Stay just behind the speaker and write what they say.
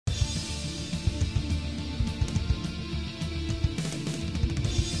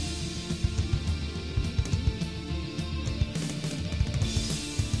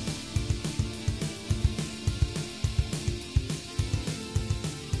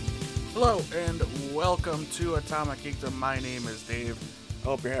Hello and welcome to Atomic Geekdom. My name is Dave. I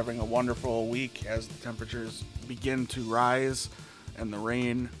hope you're having a wonderful week as the temperatures begin to rise and the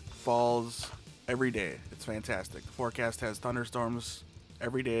rain falls every day. It's fantastic. The forecast has thunderstorms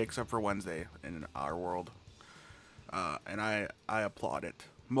every day except for Wednesday in our world. And I applaud it.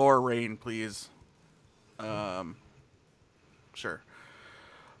 More rain, please. Sure.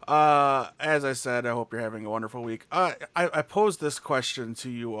 As I said, I hope you're having a wonderful week. I posed this question to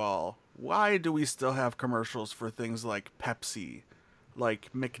you all. Why do we still have commercials for things like Pepsi, like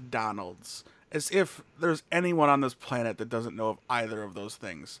McDonald's? As if there's anyone on this planet that doesn't know of either of those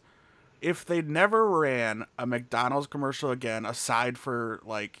things. If they never ran a McDonald's commercial again, aside for,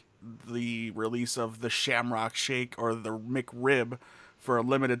 like, the release of the Shamrock Shake or the McRib for a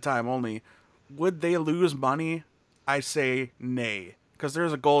limited time only, would they lose money? I say nay, because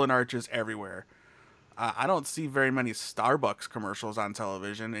there's a Golden Arches everywhere. I don't see very many Starbucks commercials on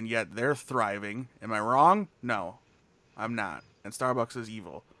television, and yet they're thriving. Am I wrong? No, I'm not. And Starbucks is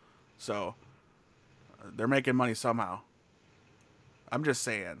evil. So, they're making money somehow. I'm just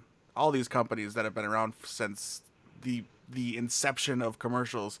saying. All these companies that have been around since the inception of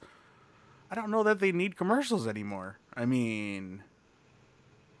commercials, I don't know that they need commercials anymore. I mean,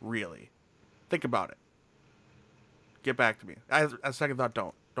 really. Think about it. Get back to me. A second thought,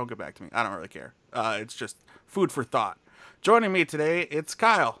 don't get back to me. I don't really care. It's just food for thought. Joining me today, it's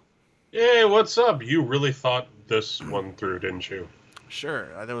Kyle. Hey, what's up? You really thought this one through, didn't you? Sure.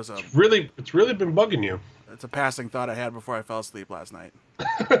 There was It's really been bugging you. It's a passing thought I had before I fell asleep last night.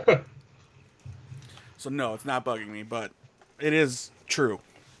 So no, it's not bugging me, but it is true.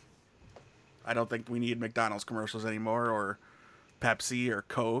 I don't think we need McDonald's commercials anymore, or Pepsi, or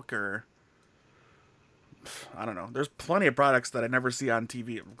Coke, or I don't know. There's plenty of products that I never see on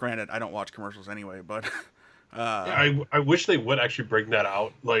TV. Granted, I don't watch commercials anyway, but I wish they would actually bring that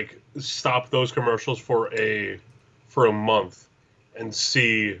out. Like, stop those commercials for a month and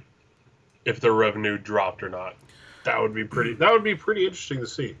see if their revenue dropped or not. That would be pretty interesting to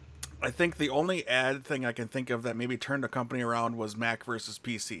see. I think the only ad thing I can think of that maybe turned the company around was Mac versus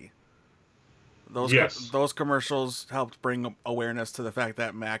PC. Those commercials helped bring awareness to the fact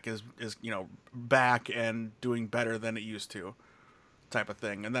that Mac is back and doing better than it used to, type of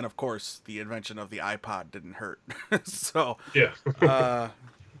thing. And then of course the invention of the iPod didn't hurt. So yeah.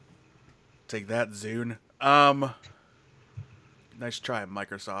 Take that, Zune. Nice try,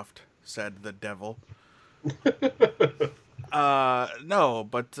 Microsoft, said the devil. No,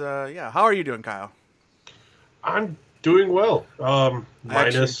 but yeah. How are you doing, Kyle? I'm doing well.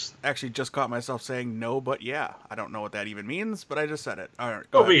 Minus. I actually just caught myself saying no, but yeah. I don't know what that even means, but I just said it. All right.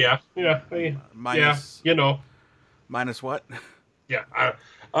 Go ahead. But minus, Minus what? Yeah.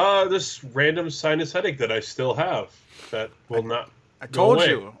 This random sinus headache that I still have that will not. I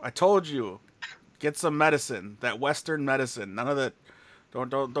told you. Get some medicine. That Western medicine. None of that.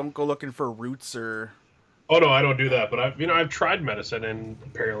 Don't go looking for roots or. Oh no, I don't do that. But I've tried medicine and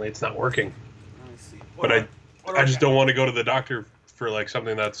apparently it's not working. Let me see. But I just don't want to go to the doctor for like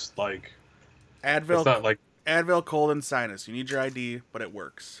something that's like Advil. It's not like Advil, cold, and sinus. You need your ID, but it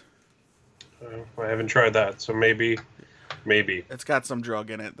works. I haven't tried that, so maybe. It's got some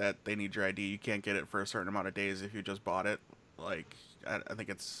drug in it that they need your ID. You can't get it for a certain amount of days if you just bought it. Like I think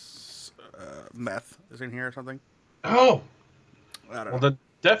it's meth is in here or something. Oh, I don't know. Well, then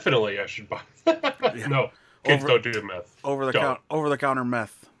definitely I should buy. Yeah. No, kids don't do meth. Over the counter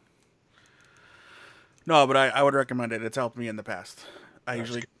meth. No, but I would recommend it. It's helped me in the past. I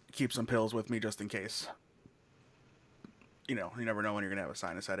usually keep some pills with me just in case. You never know when you're gonna have a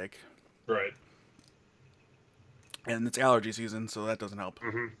sinus headache. Right. And it's allergy season, so that doesn't help.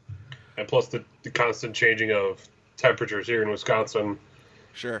 Mm-hmm. And plus the constant changing of temperatures here in Wisconsin.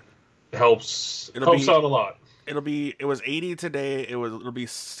 Sure. Helps out a lot. It was 80 today. It'll be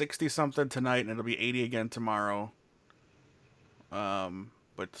 60 something tonight, and it'll be 80 again tomorrow.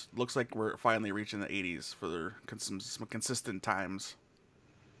 But looks like we're finally reaching the 80s for some consistent times.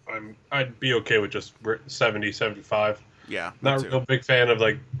 I'd be okay with just 70, 75. Yeah. Not a real big fan of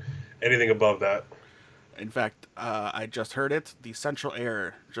like anything above that. In fact, I just heard it. The central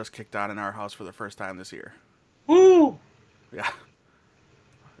air just kicked on in our house for the first time this year. Woo! Yeah.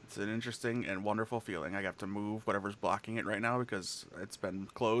 It's an interesting and wonderful feeling. I have to move whatever's blocking it right now because it's been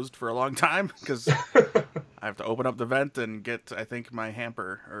closed for a long time because I have to open up the vent and get, I think, my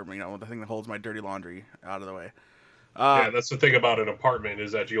hamper or, the thing that holds my dirty laundry out of the way. Yeah, that's the thing about an apartment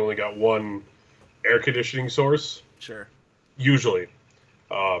is that you only got one air conditioning source. Sure. Usually.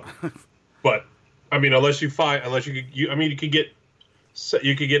 But, I mean, you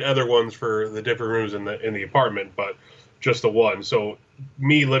could get other ones for the different rooms in the apartment, but just the one. So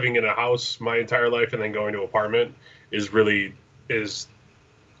me living in a house my entire life and then going to an apartment is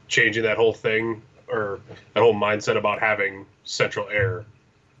changing that whole thing, or that whole mindset about having central air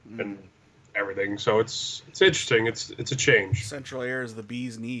and everything. So it's interesting. It's a change. Central air is the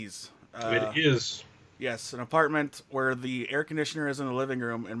bee's knees. It is. Yes, an apartment where the air conditioner is in the living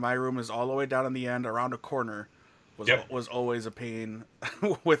room and my room is all the way down in the end around a corner was always a pain,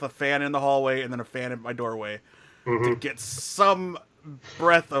 with a fan in the hallway and then a fan in my doorway to get some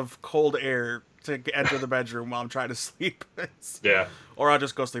breath of cold air to enter the bedroom while I'm trying to sleep. Yeah. Or I'll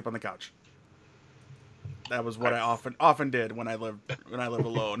just go sleep on the couch. That was what I often did when I lived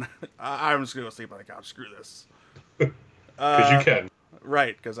alone. I'm just gonna go sleep on the couch. Screw this. Because you can.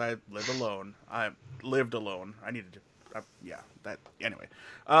 Right, because I live alone. I lived alone. I needed to. Anyway.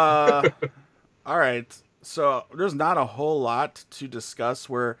 All right. So there's not a whole lot to discuss.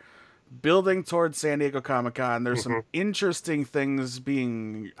 We're building towards San Diego Comic-Con. There's some interesting things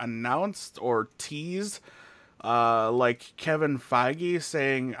being announced or teased. Like Kevin Feige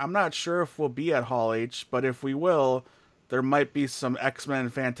saying, I'm not sure if we'll be at Hall H, but if we will, there might be some X-Men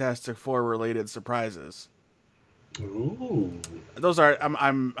Fantastic Four related surprises. Ooh. Those are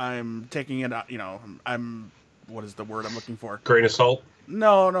I'm taking it, what is the word I'm looking for? Grain of salt?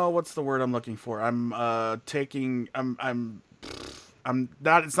 No, what's the word I'm looking for? It's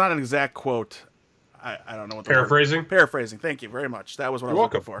not an exact quote. I don't know what the Paraphrasing? Paraphrasing. Thank you very much. That was what I was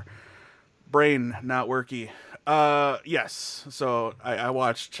looking for. Brain not worky. Yes. So I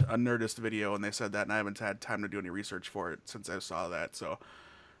watched a Nerdist video and they said that, and I haven't had time to do any research for it since I saw that. So,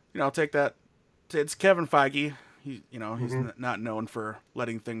 I'll take that. It's Kevin Feige. He's not known for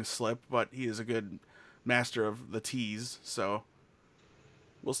letting things slip, but he is a good master of the tease. So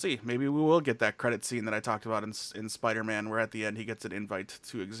we'll see. Maybe we will get that credit scene that I talked about in Spider-Man, where at the end he gets an invite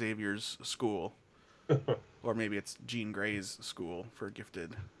to Xavier's school. Or maybe it's Jean Grey's school for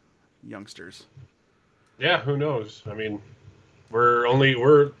gifted youngsters. Yeah, who knows? I mean, we're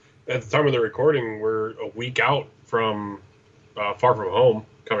at the time of the recording, we're a week out from Far From Home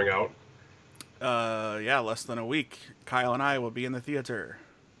coming out. Less than a week. Kyle and I will be in the theater.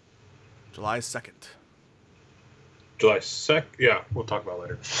 July 2nd. July 2nd? Yeah, we'll talk about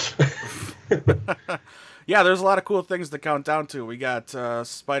it later. Yeah, there's a lot of cool things to count down to. We got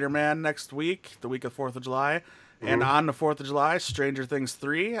Spider-Man next week, the week of 4th of July. And on the 4th of July, Stranger Things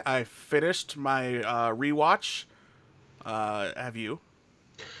 3. I finished my rewatch. Have you?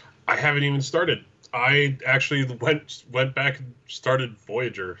 I haven't even started. I actually went back and started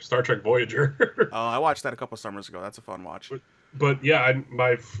Voyager, Star Trek Voyager. I watched that a couple summers ago. That's a fun watch. But yeah,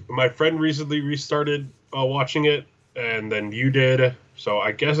 my friend recently restarted watching it, and then you did. So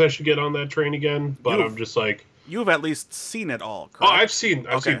I guess I should get on that train again. But I'm just like, you've at least seen it all, correct? Oh, I've seen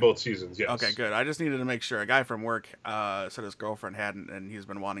both seasons. Yes. Okay, good. I just needed to make sure. A guy from work said his girlfriend hadn't, and he's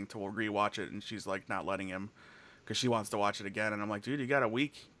been wanting to rewatch it, and she's like not letting him. Because she wants to watch it again, and I'm like, dude, you got a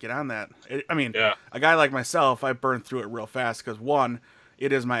week, get on that. A guy like myself, I burned through it real fast because one,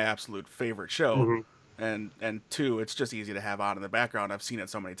 it is my absolute favorite show, and two, it's just easy to have on in the background. I've seen it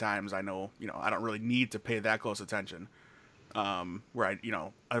so many times, I know, I don't really need to pay that close attention. Where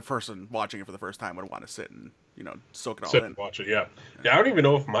a person watching it for the first time would want to sit and soak it all in. And watch it, yeah. I don't even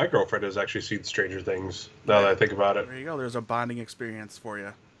know if my girlfriend has actually seen Stranger Things. Now that I think about it, there you go. There's a bonding experience for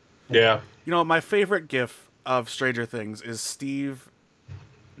you. Yeah. My favorite GIF of Stranger Things is Steve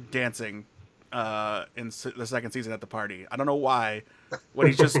dancing in the second season at the party. I don't know why, when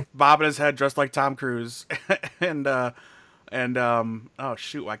he's just bobbing his head dressed like Tom Cruise, and oh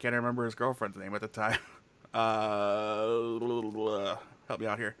shoot, why can't I remember his girlfriend's name at the time? Help me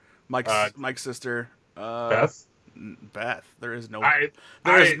out here. Mike's sister. Beth. Beth. There is no.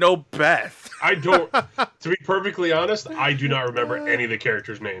 There is no Beth. I don't. To be perfectly honest, I do not remember any of the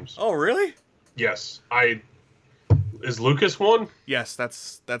characters' names. Oh really? Yes, Is Lucas one? Yes,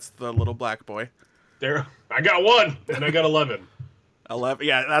 that's the little black boy. There, I got 1, and I got 11. 11.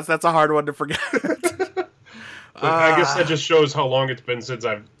 Yeah, that's a hard one to forget. I guess that just shows how long it's been since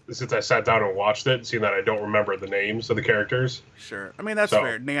I sat down and watched it, seeing that I don't remember the names of the characters. Sure, I mean that's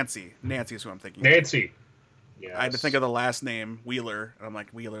fair. Nancy is who I'm thinking. Nancy. Yes. I had to think of the last name Wheeler, and I'm like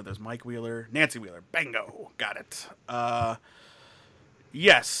Wheeler. There's Mike Wheeler, Nancy Wheeler. Bingo, got it.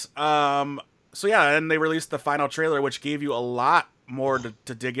 Yes. So yeah, and they released the final trailer, which gave you a lot more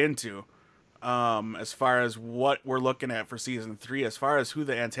to dig into, as far as what we're looking at for season 3, as far as who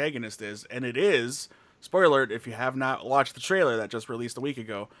the antagonist is, and it is, spoiler alert, if you have not watched the trailer that just released a week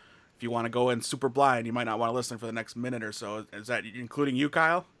ago, if you want to go in super blind, you might not want to listen for the next minute or so. Is that including you,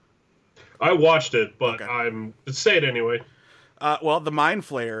 Kyle? I watched it, but okay. Let's say it anyway. Well, the Mind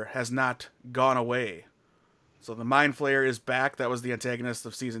Flayer has not gone away. So the Mind Flayer is back. That was the antagonist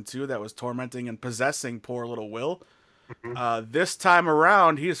of season 2 that was tormenting and possessing poor little Will. This time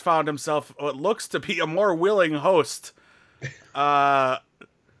around, he's found himself what looks to be a more willing host. All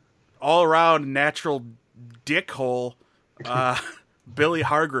around natural dickhole, Billy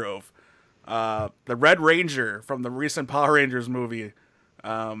Hargrove, the Red Ranger from the recent Power Rangers movie,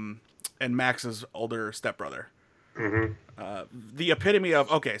 and Max's older stepbrother. The epitome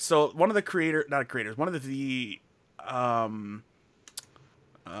of, okay, so one of the one of the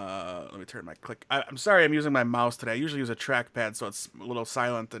let me turn my click. I'm sorry, I'm using my mouse today. I usually use a trackpad, so it's a little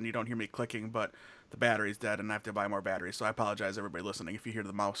silent and you don't hear me clicking, but the battery's dead and I have to buy more batteries, so I apologize, everybody listening, if you hear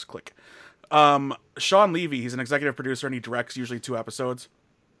the mouse click. Sean Levy, he's an executive producer and he directs usually 2 episodes.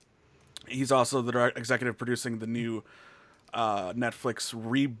 He's also the executive producing the new Netflix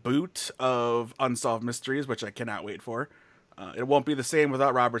reboot of Unsolved Mysteries, which I cannot wait for. It won't be the same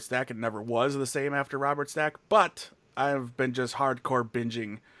without Robert Stack. It never was the same after Robert Stack, but I've been just hardcore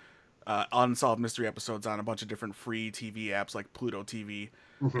binging Unsolved Mystery episodes on a bunch of different free TV apps like Pluto TV,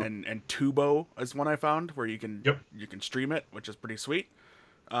 and Tubo is one I found where you can stream it, which is pretty sweet.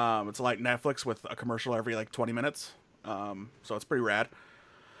 It's like Netflix with a commercial every like 20 minutes, so it's pretty rad.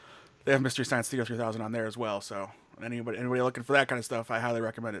 They have Mystery Science Theater 3000 on there as well, so anybody looking for that kind of stuff, I highly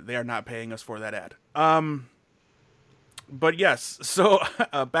recommend it. They are not paying us for that ad. But yes, so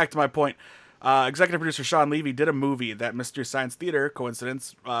back to my point. Executive producer Sean Levy did a movie that Mystery Science Theater,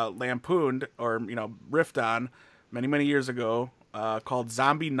 coincidence, lampooned or riffed on many, many years ago, called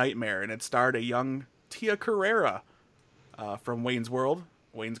Zombie Nightmare, and it starred a young Tia Carrere from Wayne's World,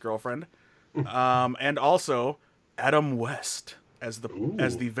 Wayne's girlfriend, and also Adam West as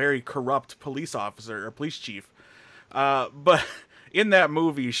the very corrupt police officer or police chief. But in that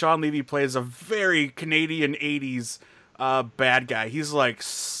movie, Sean Levy plays a very Canadian 80s bad guy. He's like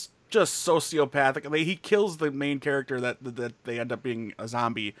just sociopathic. He kills the main character that they end up being a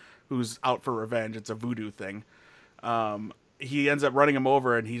zombie who's out for revenge. It's a voodoo thing. He ends up running him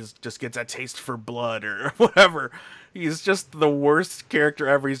over and he just gets a taste for blood or whatever. He's just the worst character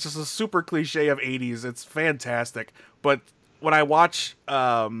ever. He's just a super cliche of 80s. It's fantastic. But when I watch,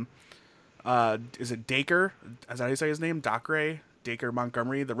 is it Dacre? Is that how you say his name? Dacre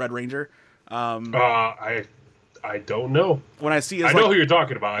Montgomery, the Red Ranger. I don't know. When I see I know who you're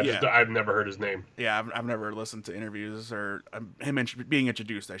talking about. I've never heard his name. Yeah, I've never listened to interviews or him being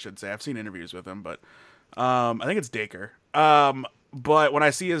introduced, I should say. I've seen interviews with him, but I think it's Dacre. But when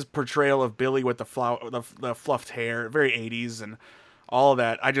I see his portrayal of Billy with the fluffed hair, very 80s and all of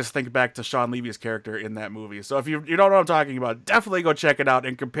that, I just think back to Sean Levy's character in that movie. So if you don't know what I'm talking about, definitely go check it out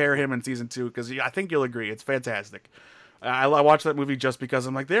and compare him in season 2, because I think you'll agree. It's fantastic. I watched that movie just because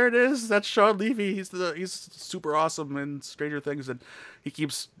I'm like, there it is. That's Sean Levy. He's super awesome in Stranger Things, and he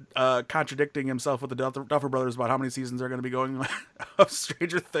keeps contradicting himself with the Duffer Brothers about how many seasons are going to be going of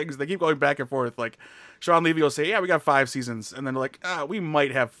Stranger Things. They keep going back and forth. Like Sean Levy will say, "Yeah, we got 5 seasons," and then they're like, "We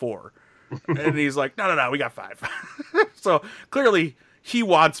might have 4," and he's like, "No, we got 5." So clearly he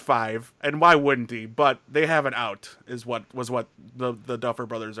wants 5, and why wouldn't he? But they have an out, is what the Duffer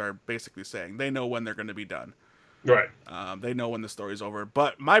Brothers are basically saying. They know when they're going to be done. Right. They know when the story's over.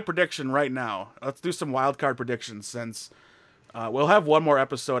 But my prediction right now, let's do some wild card predictions, since we'll have one more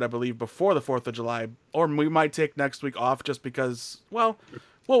episode, I believe, before the 4th of July. Or we might take next week off just because, well,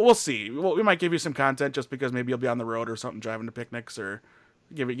 we'll see. We might give you some content just because maybe you'll be on the road or something, driving to picnics, or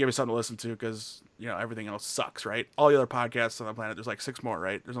give you something to listen to, because, everything else sucks, right? All the other podcasts on the planet, there's like 6 more,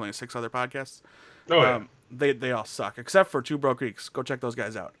 right? There's only 6 other podcasts. Oh, yeah. They all suck, except for Two Broke Geeks. Go check those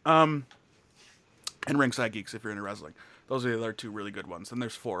guys out. And Ringside Geeks, if you're into wrestling. Those are the other 2 really good ones. And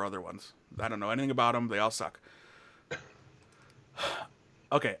there's 4 other ones. I don't know anything about them. They all suck.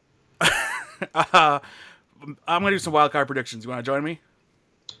 Okay. I'm going to do some wild card predictions. You want to join me?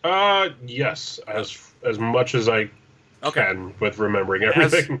 Yes. As much as I can with remembering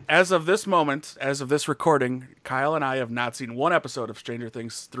everything. As of this moment, as of this recording, Kyle and I have not seen one episode of Stranger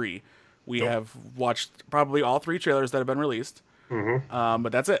Things 3. We have watched probably all 3 trailers that have been released.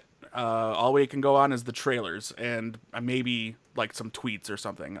 But that's it. All we can go on is the trailers and maybe like some tweets or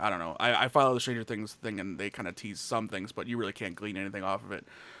something. I don't know. I follow the Stranger Things thing and they kind of tease some things, but you really can't glean anything off of it.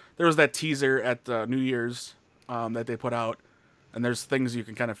 There was that teaser at New Year's that they put out, and there's things you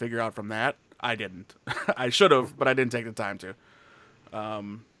can kind of figure out from that. I didn't. I should have, but I didn't take the time to.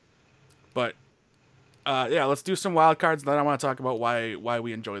 But let's do some wild cards. Then I want to talk about why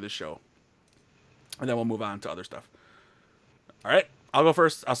we enjoy this show, and then we'll move on to other stuff. All right. I'll go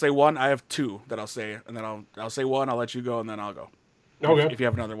first. I'll say 1. I have 2 that I'll say, and then I'll say 1. I'll let you go, and then I'll go. Okay. If you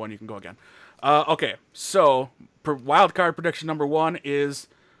have another one, you can go again. Okay. So wild card prediction number 1 is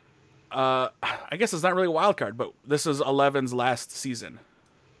I guess it's not really a wild card, but this is 11's last season.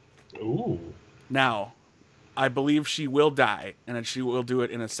 Ooh. Now, I believe she will die, and that she will do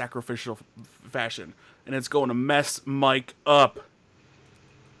it in a sacrificial fashion, and it's going to mess Mike up.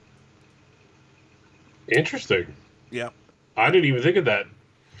 Interesting. Yep. I didn't even think of that.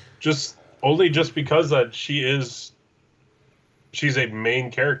 Just because that she's a main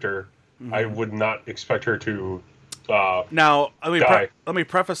character, I would not expect her to Now, die. let me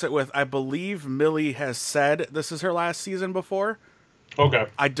preface it with, I believe Millie has said this is her last season before. Okay.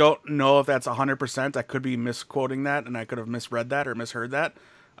 I don't know if that's 100%. I could be misquoting that, and I could have misread that or misheard that.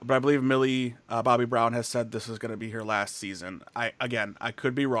 But I believe Millie Bobby Brown has said this is going to be her last season. I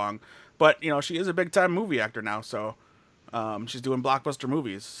could be wrong. But, she is a big-time movie actor now, so she's doing blockbuster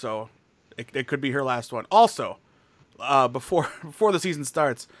movies. So it could be her last one. Also, before the season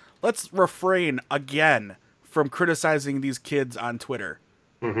starts, let's refrain again from criticizing these kids on Twitter.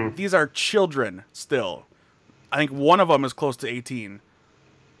 Mm-hmm. These are children still. I think one of them is close to 18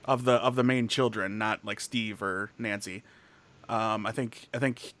 of the main children, not like Steve or Nancy. I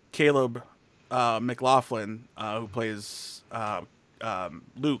think Caleb McLaughlin, who plays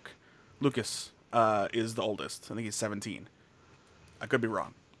Lucas, is the oldest. I think he's 17. I could be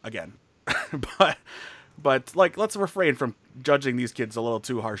wrong again, but like, let's refrain from judging these kids a little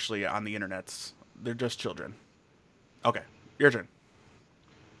too harshly on the internets. They're just children. Okay, your turn.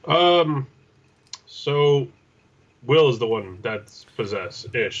 So Will is the one that's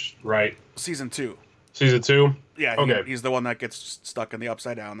possessed-ish, right? Season 2. Season 2? Yeah, Okay. He's the one that gets stuck in the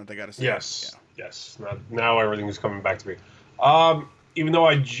upside down that they got to save. Yes. Yes. Now everything is coming back to me. Even though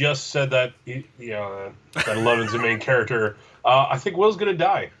I just said that, that Levin's the main character, I think Will's gonna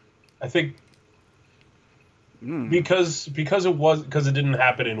die. I think because it didn't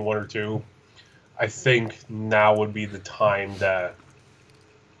happen in 1 or 2. I think now would be the time to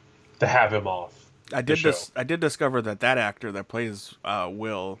have him off. I did discover that actor that plays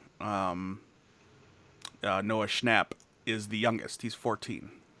Will, Noah Schnapp, is the youngest. He's 14.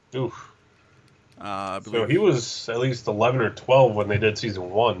 Oof. So he was at least 11 or 12 when they did season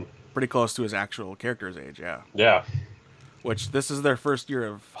 1. Pretty close to his actual character's age, yeah. Yeah. Which, this is their first year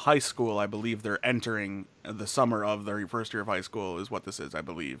of high school. I believe they're entering the summer of their first year of high school is what this is, I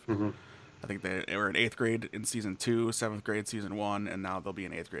believe. Mm-hmm. I think they were in 8th grade in season 2, 7th grade season 1, and now they'll be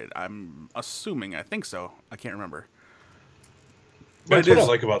in 8th grade. I'm assuming. I think so. I can't remember. That's what I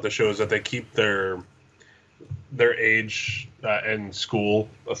like about the show is that they keep their age and school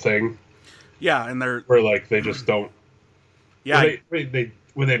a thing. Yeah, and they're where like they just don't. Yeah, where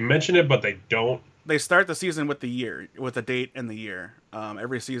they mention it, but they don't. They start the season with the year, with the date and the year.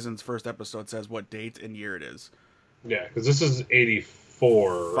 Every season's first episode says what date and year it is. Yeah, because this is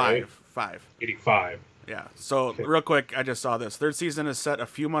 84, right? 85. Yeah. So okay. Real quick, I just saw this. Third season is set a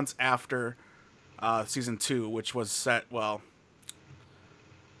few months after season 2, which was set. Well,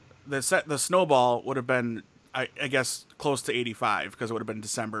 the Snowball would have been, I guess, close to 85 because it would have been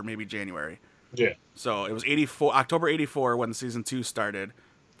December, maybe January. Yeah. So it was October 84 when season 2 started.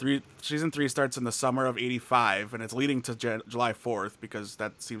 Season 3 starts in the summer of 85, and it's leading to July 4th because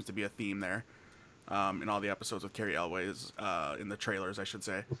that seems to be a theme there in all the episodes with Carrie Elways, in the trailers, I should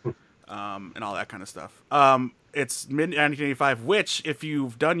say, and all that kind of stuff. It's mid-1985, which, if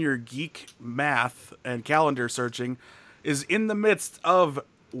you've done your geek math and calendar searching, is in the midst of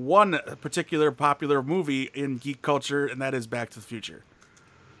one particular popular movie in geek culture, and that is Back to the Future.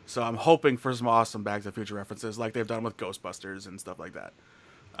 So I'm hoping for some awesome Back to the Future references like they've done with Ghostbusters and stuff like that.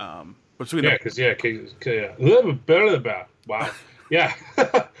 Wow. Yeah.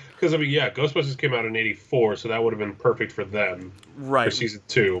 Because Ghostbusters came out in 84, so that would have been perfect for them. Right. For season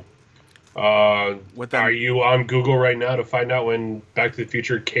 2. Are you on Google right now to find out when Back to the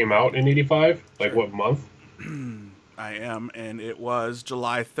Future came out in 85? Like what month? I am, and it was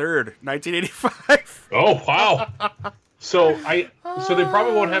July 3rd, 1985. Oh, wow. So they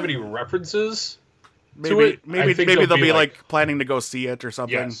probably won't have any references. Maybe they'll be like planning to go see it or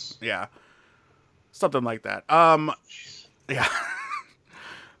something. Yes. Yeah. Something like that. Yeah.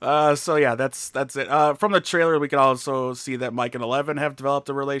 So yeah, that's it. From the trailer, we can also see that Mike and Eleven have developed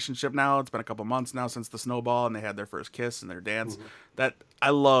a relationship now. It's been a couple months now since the Snowball, and they had their first kiss and their dance. Mm-hmm. That I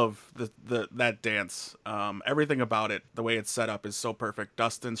love that dance. Everything about it, the way it's set up, is so perfect.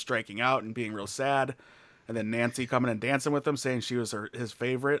 Dustin striking out and being real sad, and then Nancy coming and dancing with him, saying she was her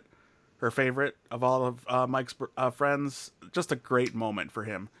favorite of all of Mike's friends. Just a great moment for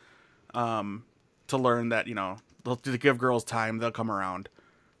him to learn that, to give girls time, they'll come around.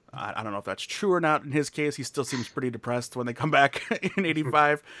 I don't know if that's true or not in his case. He still seems pretty depressed when they come back in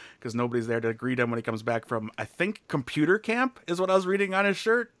 85 because nobody's there to greet him when he comes back from, I think, computer camp is what I was reading on his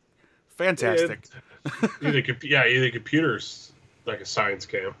shirt fantastic. Either computers like a science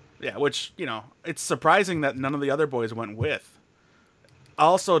camp. Yeah, which, it's surprising that none of the other boys went with.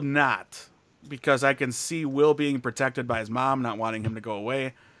 Also not, because I can see Will being protected by his mom, not wanting him to go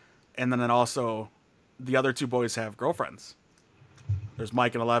away. And then also, the other two boys have girlfriends. There's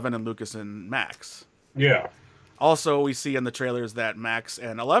Mike and 11 and Lucas and Max. Yeah. Also, we see in the trailers that Max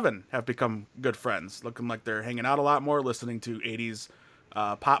and 11 have become good friends, looking like they're hanging out a lot more, listening to 80s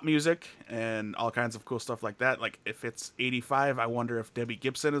pop music and all kinds of cool stuff like that. Like, if it's 85, I wonder if Debbie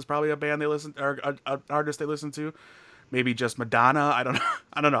Gibson is probably a band they listen, or an artist they listen to. Maybe just Madonna. I don't know.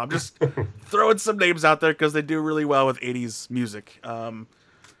 I don't know. I'm just throwing some names out there because they do really well with 80s music.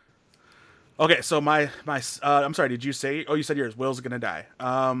 Okay, so I'm sorry, did you say? Oh, you said yours. Will's gonna die.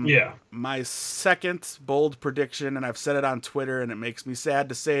 Yeah. My second bold prediction, and I've said it on Twitter, and it makes me sad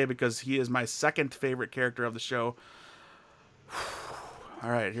to say because he is my second favorite character of the show. All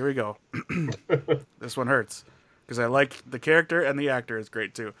right, here we go. This one hurts because I like the character and the actor is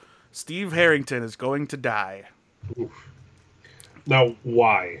great too. Steve Harrington is going to die. Oof. Now,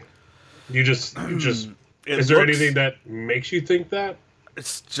 why? Is there anything that makes you think that?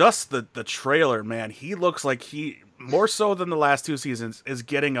 It's just the trailer, man. He looks like he, more so than the last two seasons, is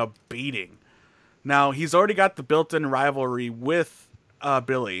getting a beating. Now, he's already got the built-in rivalry with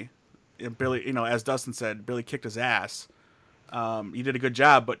Billy. And Billy, as Dustin said, Billy kicked his ass. He did a good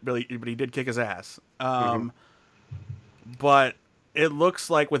job, but he did kick his ass. But it looks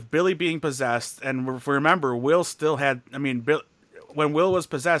like with Billy being possessed, and if we remember, Will still had, when Will was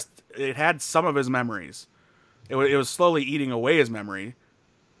possessed, it had some of his memories. It was slowly eating away his memory.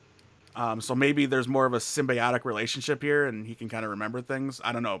 So maybe there's more of a symbiotic relationship here, and he can kind of remember things.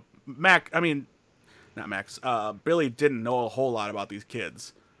 I don't know. Not Max. Billy didn't know a whole lot about these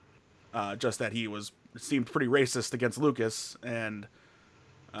kids. Just that he seemed pretty racist against Lucas and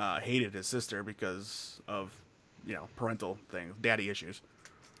hated his sister because of, parental things, daddy issues.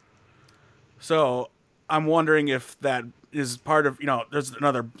 So I'm wondering if that is part of, there's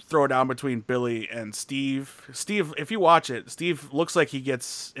another throwdown between Billy and Steve. Steve, if you watch it, Steve looks like he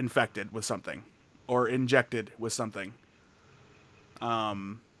gets infected with something or injected with something.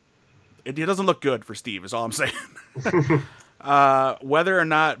 It doesn't look good for Steve is all I'm saying. Whether or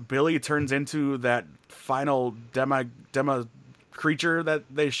not Billy turns into that final demo creature that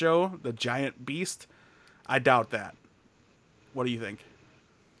they show, the giant beast, I doubt that. What do you think?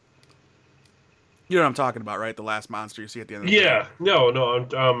 You know what I'm talking about, right? The last monster you see at the end of the film. No.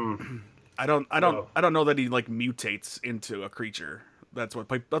 I don't know that he mutates into a creature. That's what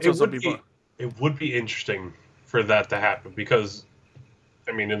some people. It would be interesting for that to happen because,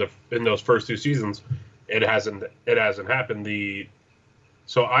 in those first two seasons, it hasn't happened. It's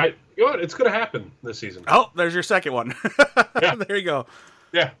going to happen this season. Oh, there's your second one. Yeah. There you go.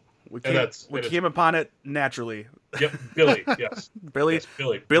 Yeah. We came upon it naturally. Yep, Billy. Yes, Billy. Yes,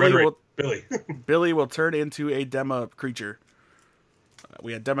 Billy. Billy. Billy will turn into a demo creature.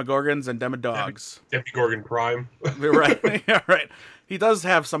 We had Demogorgons and Demodogs. Demogorgon Prime. Right. Yeah, right. He does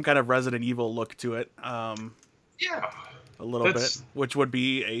have some kind of Resident Evil look to it. Yeah. A little bit, which would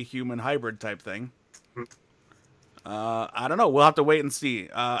be a human hybrid type thing. I don't know. We'll have to wait and see.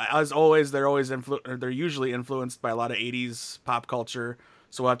 As always, they're usually influenced by a lot of 80s pop culture.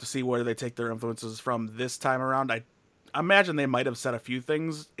 So we'll have to see where they take their influences from this time around. I imagine they might have said a few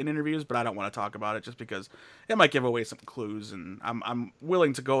things in interviews, but I don't want to talk about it just because it might give away some clues. And I'm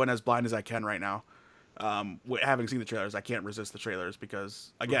willing to go in as blind as I can right now. Having seen the trailers, I can't resist the trailers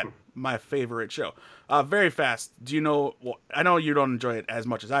because, again, my favorite show. Very fast. Do you know? Well, I know you don't enjoy it as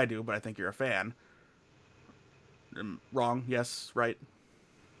much as I do, but I think you're a fan. Wrong? Yes? Right?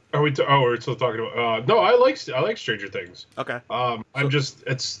 We're still talking about. No, I like Stranger Things. Okay. I'm just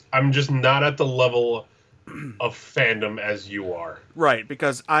not at the level of fandom as you are. Right,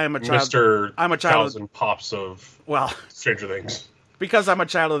 because I am a child. I'm a child. Thousand pops of Stranger Things. Because I'm a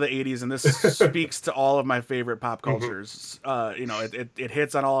child of the 80s, and this speaks to all of my favorite pop cultures. It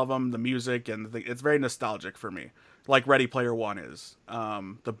hits on all of them, the music, and it's very nostalgic for me. Like Ready Player One is.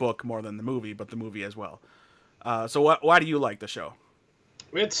 The book more than the movie, but the movie as well. So why do you like the show?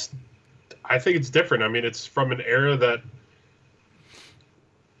 I think it's different. It's from an era that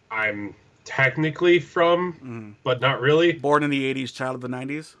I'm technically from, but not really. Born in the 80s, child of the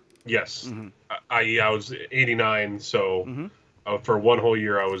 90s? Yes. Mm-hmm. I was 89, so for one whole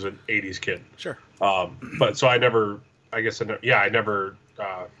year I was an 80s kid. Sure. But so I never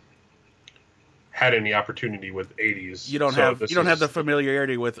had any opportunity with 80s. You don't have the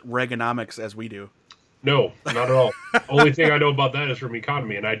familiarity with Reaganomics as we do. No, not at all. Only thing I know about that is from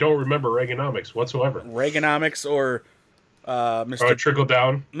economy, and I don't remember Reaganomics whatsoever. Reaganomics or Mr. Trickle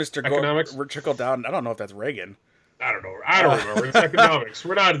down Mr. economics. Trickle down. I don't know if that's Reagan. I don't know. I don't remember. It's economics.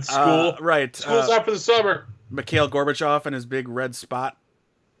 We're not in school. Right. School's out for the summer. Mikhail Gorbachev and his big red spot.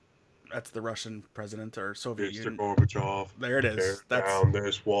 That's the Russian president or Soviet Union. Mr. Gorbachev. There it is. Tear down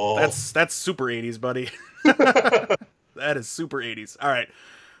this wall. That's super 80s, buddy. That is super 80s. All right.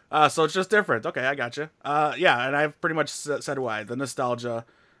 So it's just different. Okay, I got you. Yeah, and I've pretty much said why. The nostalgia.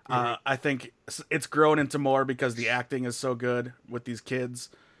 I think it's grown into more because the acting is so good with these kids.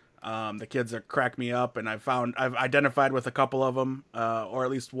 The kids that crack me up, and I've identified with a couple of them, or at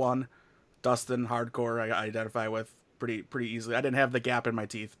least one. Dustin, hardcore, I identify with pretty easily. I didn't have the gap in my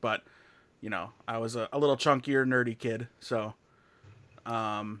teeth, but I was a little chunkier, nerdy kid, so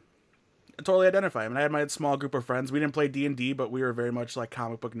I totally identify. I mean, I had my small group of friends. We didn't play D&D, but we were very much like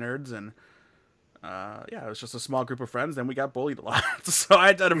comic book nerds, and yeah, it was just a small group of friends. Then we got bullied a lot, so I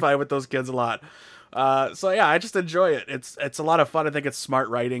identify with those kids a lot. So yeah, I just enjoy it. It's a lot of fun. I think it's smart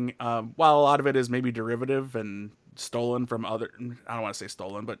writing. While a lot of it is maybe derivative and stolen from other, I don't want to say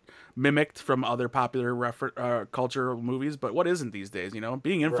stolen, but mimicked from other popular cultural movies. But what isn't these days?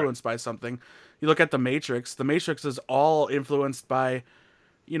 Being influenced by something. You look at The Matrix. The Matrix is all influenced by,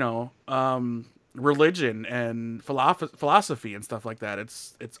 religion and philosophy and stuff like that.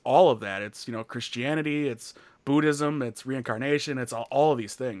 It's all of that. It's Christianity. It's Buddhism. It's reincarnation. It's all of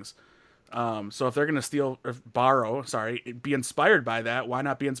these things. So if they're gonna be inspired by that, why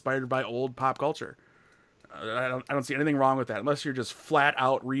not be inspired by old pop culture? I don't see anything wrong with that, unless you're just flat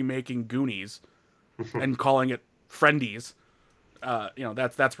out remaking Goonies and calling it Friendies.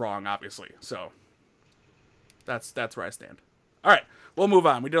 That's wrong, obviously. So that's where I stand. All right, we'll move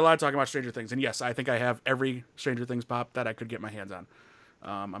on. We did a lot of talking about Stranger Things, and yes, I think I have every Stranger Things pop that I could get my hands on.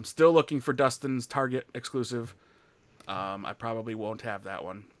 I'm still looking for Dustin's Target exclusive. I probably won't have that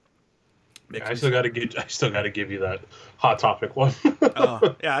one. I still got to give you that Hot Topic one.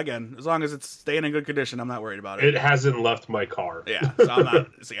 Yeah, again, as long as it's staying in good condition, I'm not worried about it. It hasn't left my car. Yeah,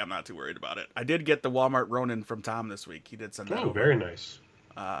 so I'm not too worried about it. I did get the Walmart Ronin from Tom this week. He did send that over. Very nice.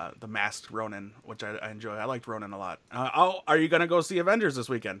 The masked Ronin, which I enjoy. I liked Ronin a lot. Are you going to go see Avengers this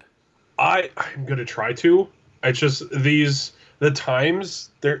weekend? I'm going to try to. It's just the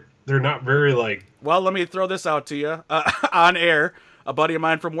times, they're not very like... Well, let me throw this out to you on air. A buddy of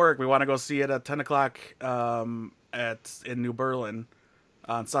mine from work, we want to go see it at 10 o'clock in New Berlin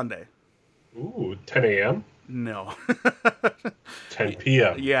on Sunday. Ooh, 10 a.m.? No. 10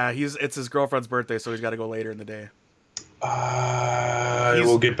 p.m. Yeah, it's his girlfriend's birthday, so he's got to go later in the day. I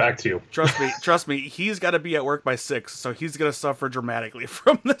will get back to you. Trust me, he's got to be at work by 6, so he's going to suffer dramatically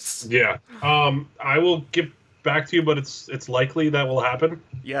from this. Yeah. I will get back to you, but it's likely that will happen.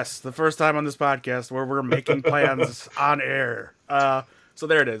 Yes, the first time on this podcast where we're making plans on air. So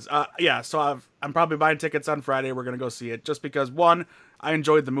there it is. Yeah, so I'm probably buying tickets on Friday. We're going to go see it just because, one, I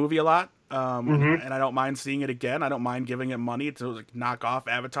enjoyed the movie a lot, and I don't mind seeing it again. I don't mind giving it money to knock off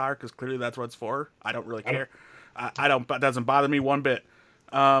Avatar because clearly that's what it's for. I don't really care. I don't. It doesn't bother me one bit.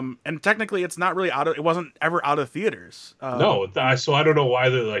 And technically, it's not really it wasn't ever out of theaters. No, so I don't know why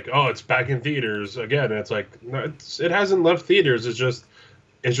they're like, oh, it's back in theaters again. It's like no, it hasn't left theaters. It's just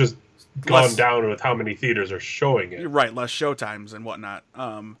gone down with how many theaters are showing it. Right, less showtimes and whatnot.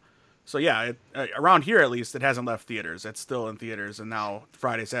 So yeah, around here at least, it hasn't left theaters. It's still in theaters, and now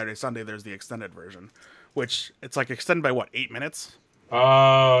Friday, Saturday, Sunday, there's the extended version, which it's like extended by what, 8 minutes?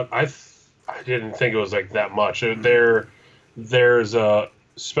 I didn't think it was like that much. There's a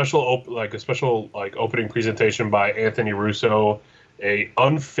special opening presentation by Anthony Russo, a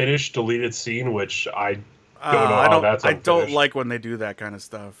unfinished deleted scene, which I don't know how that's unfinished. I don't like when they do that kind of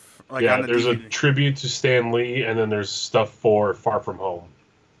stuff. Like yeah, there's a tribute to Stan Lee, and then there's stuff for Far From Home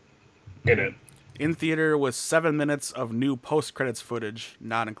in it. In theater with 7 minutes of new post-credits footage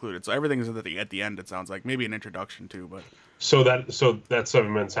not included. So everything is at the end, it sounds like. Maybe an introduction too, but... So that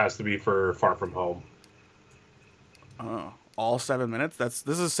 7 minutes has to be for Far From Home. Oh, all 7 minutes? This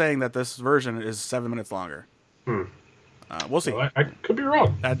is saying that this version is 7 minutes longer. We'll see. Well, I could be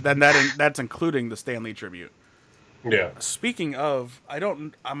wrong. That's including the Stan Lee tribute. Yeah. Speaking of,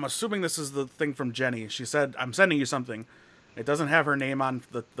 I'm assuming this is the thing from Jenny. She said, I'm sending you something. It doesn't have her name on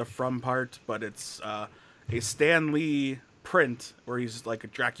the from part, but it's a Stan Lee print where he's like a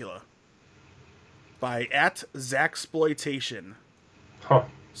Dracula by @Zaxploitation. Huh.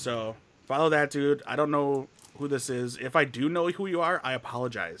 So follow that dude. I don't know who this is. If I do know who you are, I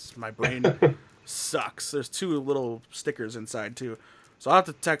apologize. My brain sucks. There's 2 little stickers inside too. So I'll have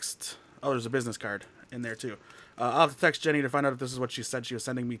to text. Oh, there's a business card in there too. I'll have to text Jenny to find out if this is what she said she was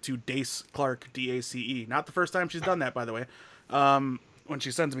sending me to. Dace Clark, DACE. Not the first time she's done that, by the way. When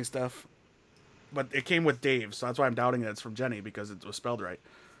she sends me stuff. but it came with Dave, so that's why I'm doubting that it's from Jenny because it was spelled right.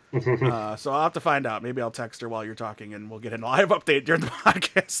 So I'll have to find out. Maybe I'll text her while you're talking, and we'll get a live update during the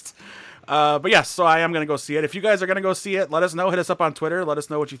podcast. But yes, so I am going to go see it. If you guys are going to go see it, let us know. Hit us up on Twitter. Let us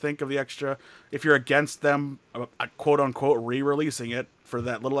know what you think of the extra. If you're against them, quote-unquote, re-releasing it for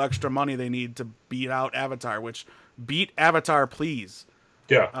that little extra money they need to beat out Avatar, which beat Avatar, please.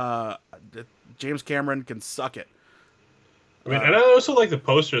 Yeah. James Cameron can suck it. I mean, and I also like the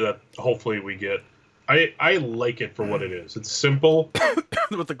poster that hopefully we get. I like it for what it is. It's simple.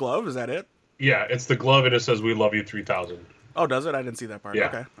 With the glove, is that it? Yeah, it's the glove, and it says "We love you 3000." Oh, does it? I didn't see that part.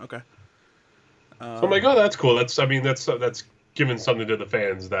 Yeah. Okay. So I'm like, oh, that's cool. That's giving something to the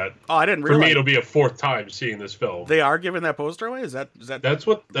fans that. Oh, I didn't For realize. me, it'll be a fourth time seeing this film. They are giving that poster away. Is that? That's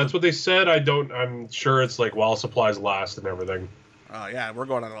what they said. I'm sure it's like while supplies last and everything. Oh yeah, we're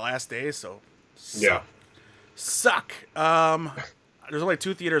going on the last day, so. Suck. There's only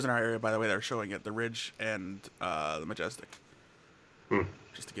 2 theaters in our area, by the way, that are showing it: the Ridge and the Majestic.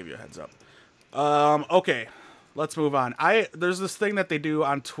 Just to give you a heads up. Okay, let's move on. There's this thing that they do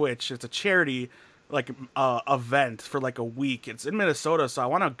on Twitch. It's a charity event for like a week. It's in Minnesota, so I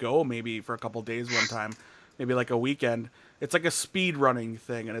want to go maybe for a couple days one time, maybe like a weekend. It's like a speed running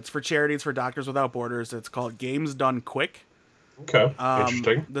thing, and it's for charities for Doctors Without Borders. It's called Games Done Quick. Okay,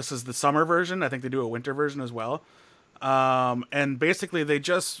 interesting. This is the summer version. I think they do a winter version as well. And basically they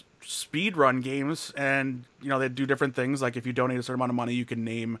just speed run games, and they do different things. Like if you donate a certain amount of money, you can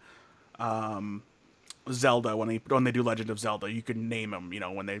name Zelda when they do Legend of Zelda. You can name them.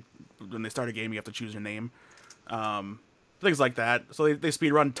 When they start a game, you have to choose your name. Things like that. So they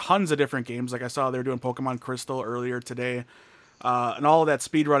speed run tons of different games. Like I saw they were doing Pokemon Crystal earlier today. And all of that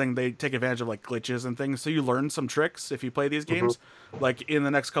speed running, they take advantage of like glitches and things. So you learn some tricks if you play these games. Like in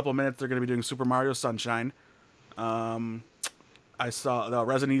the next couple of minutes, they're going to be doing Super Mario Sunshine. I saw the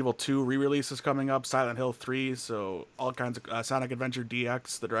Resident Evil 2 re-release is coming up, Silent Hill 3, so all kinds of Sonic Adventure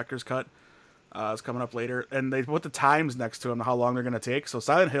DX, the director's cut, is coming up later. And they put the times next to them, how long they're going to take. So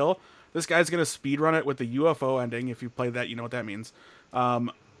Silent Hill, this guy's going to speed run it with the UFO ending. If you play that, you know what that means.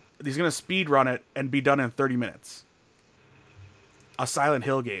 He's going to speed run it and be done in 30 minutes. A Silent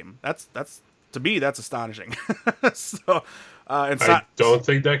Hill game. That's to me, that's astonishing. So, I don't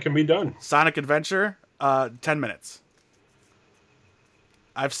think that can be done. Sonic Adventure, 10 minutes.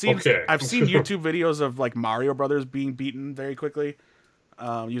 I've seen YouTube videos of like Mario Brothers being beaten very quickly,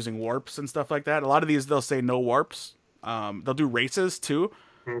 using warps and stuff like that. A lot of these they'll say no warps. They'll do races too.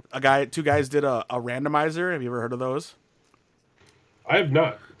 Two guys did a randomizer. Have you ever heard of those? I have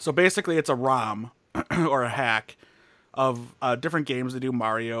not. So basically, it's a ROM or a hack of different games. They do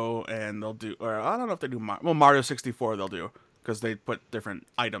Mario, and they'll do, or I don't know if they do Mario 64. They'll do because they put different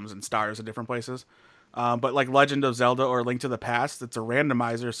items and stars in different places. But like Legend of Zelda or Link to the Past, it's a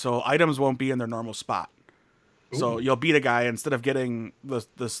randomizer, so items won't be in their normal spot. Ooh. So you'll beat a guy, instead of getting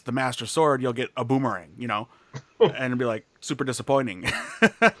the Master Sword, you'll get a boomerang, and it'll be like super disappointing.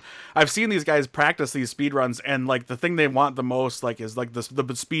 I've seen these guys practice these speed runs, and like the thing they want the most is like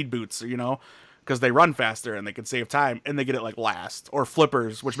the speed boots, because they run faster and they can save time, and they get it like last, or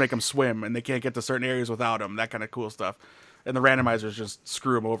flippers, which make them swim and they can't get to certain areas without them, that kind of cool stuff. And the randomizers just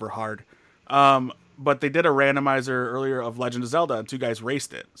screw them over hard. But they did a randomizer earlier of Legend of Zelda, and 2 guys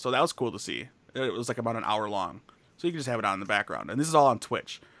raced it. So that was cool to see. It was like about an hour long. So you can just have it on in the background. And this is all on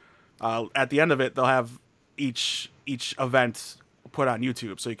Twitch. At the end of it, they'll have each event put on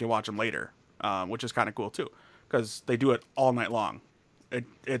YouTube so you can watch them later, which is kind of cool too, because they do it all night long.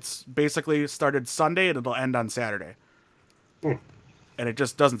 It's basically started Sunday and it'll end on Saturday. And it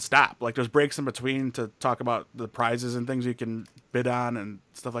just doesn't stop. Like there's breaks in between to talk about the prizes and things you can bid on and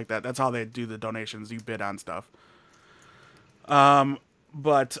stuff like that. That's how they do the donations. You bid on stuff.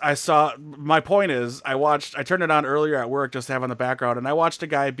 But my point is, I turned it on earlier at work just to have on the background, and I watched a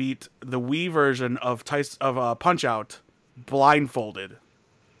guy beat the Wii version of Punch-Out blindfolded.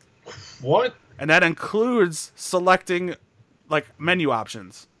 What? And that includes selecting like menu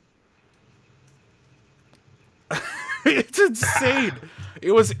options. It's insane.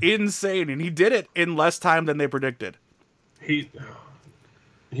 It was insane, and he did it in less time than they predicted. He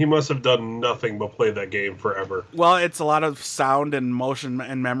must have done nothing but play that game forever. Well, it's a lot of sound and motion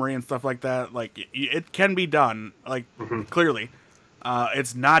and memory and stuff like that. Like it can be done. Like clearly,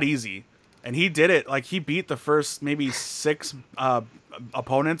 it's not easy, and he did it. Like he beat the first maybe 6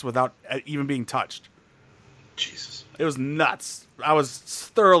 opponents without even being touched. Jesus, it was nuts. I was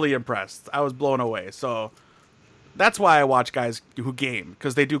thoroughly impressed. I was blown away. So. That's why I watch guys who game,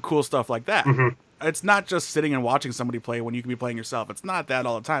 because they do cool stuff like that. It's not just sitting and watching somebody play when you can be playing yourself. It's not that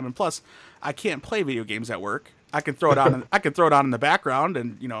all the time. And plus, I can't play video games at work. I can throw it on. I can throw it on in the background,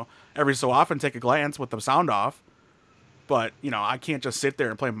 and every so often take a glance with the sound off. But I can't just sit there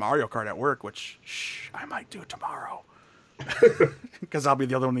and play Mario Kart at work, which I might do tomorrow, because I'll be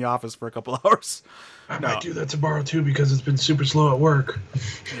the other one in the office for a couple hours. I might do that tomorrow too because it's been super slow at work.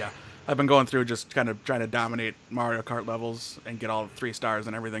 Yeah, I've been going through just kind of trying to dominate Mario Kart levels and get all 3 stars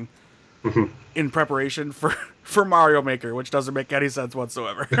and everything. In preparation for Mario Maker, which doesn't make any sense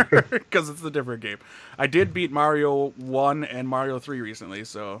whatsoever because it's a different game. I did beat Mario 1 and Mario 3 recently,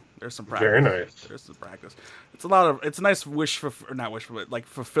 so there's some practice. Very nice. There's some practice. It's a nice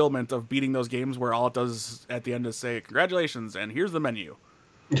fulfillment of beating those games where all it does at the end is say congratulations and here's the menu.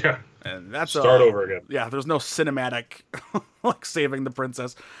 Yeah. And that's start over again. Yeah, there's no cinematic like saving the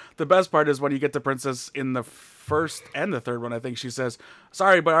princess. The best part is when you get the princess in the first and the third one. I think she says,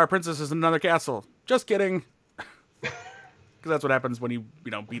 "Sorry, but our princess is in another castle." Just kidding. Because that's what happens when you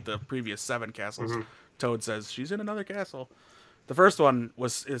beat the previous 7 castles. Toad says she's in another castle. The first one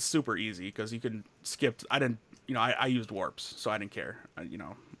is super easy because you can skip. I used warps, so I didn't care.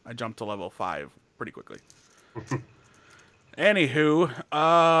 I jumped to level 5 pretty quickly.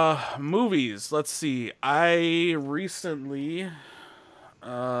 Anywho, movies. Let's see. I recently,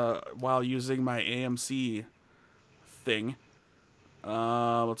 while using my AMC thing,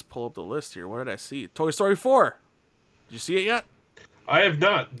 let's pull up the list here. What did I see? Toy Story 4. Did you see it yet? I have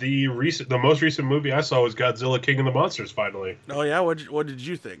not. The most recent movie I saw was Godzilla King of the Monsters, finally. Oh, yeah? What did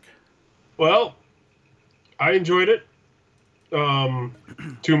you think? Well, I enjoyed it.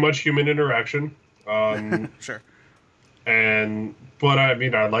 Too much human interaction. Sure. But I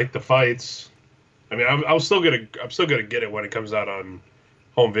mean, I like the fights. I mean, I'm still gonna get it when it comes out on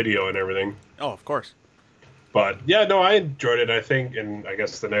home video and everything. Oh, of course. But yeah, no, I enjoyed it. I think, and I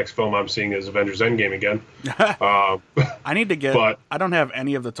guess the next film I'm seeing is Avengers Endgame again. I need to get. But I don't have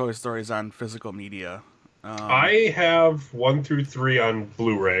any of the Toy Stories on physical media. I have 1 through 3 on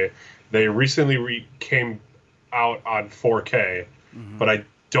Blu-ray. They recently came out on 4K, but I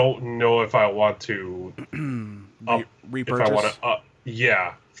don't know if I want to repurchase. If I want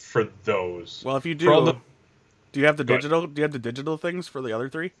to for those. Well, if you do, do you have the digital? Do you have the digital things for the other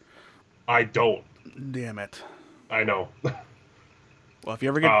 3? I don't. Damn it. I know. Well, if you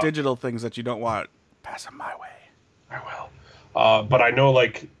ever get digital things that you don't want, pass them my way. I will. But I know,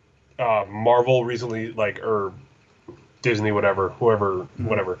 like, Marvel recently, or Disney, whatever,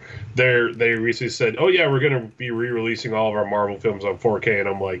 they recently said, "Oh yeah, we're gonna be re-releasing all of our Marvel films on 4K," and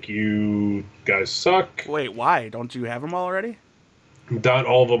I'm like, "You guys suck." Wait, why? Don't you have them already? Not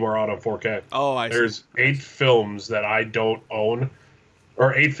all of them are out on 4K. Oh, I see. There's 8 films that I don't own.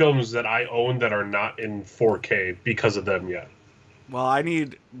 Or 8 films that I own that are not in 4K because of them yet. Well, I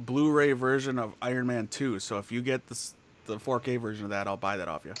need Blu-ray version of Iron Man 2, so if you get the 4K version of that, I'll buy that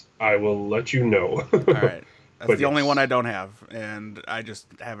off you. I will let you know. All right. That's the only one I don't have, and I just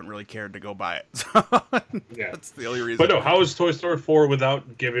haven't really cared to go buy it. So yeah. That's the only reason. But no, how is Toy Story 4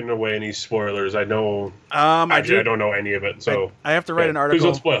 without giving away any spoilers? I know. I don't know any of it, so I have to write an article. Please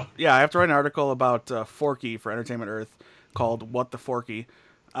don't spoil. Yeah, I have to write an article about Forky for Entertainment Earth called "What the Forky."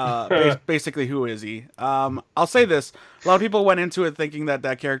 Basically, who is he? I'll say this: a lot of people went into it thinking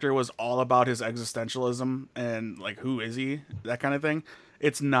that character was all about his existentialism and like who is he, that kind of thing.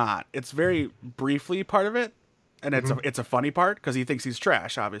 It's not. It's very briefly part of it, and it's a funny part because he thinks he's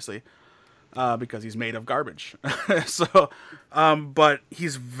trash, obviously, because he's made of garbage. So, but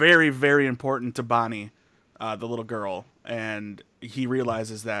he's very, very important to Bonnie, the little girl, and he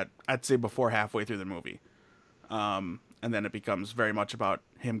realizes that I'd say before halfway through the movie. And then it becomes very much about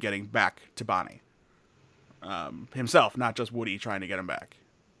him getting back to Bonnie. Himself, not just Woody trying to get him back.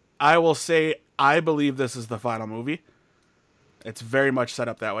 I will say, I believe this is the final movie. It's very much set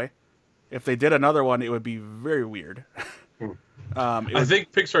up that way. If they did another one, it would be very weird. I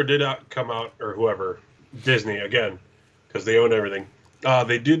think Pixar did come out, or whoever, Disney, again, because they own everything.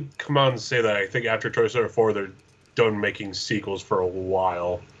 They did come out and say that I think after Toy Story 4, they're done making sequels for a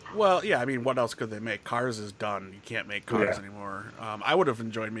while. Well, yeah, I mean, what else could they make? Cars is done. You can't make Cars anymore. I would have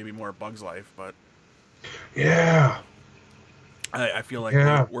enjoyed maybe more Bug's Life, but... Yeah. I feel like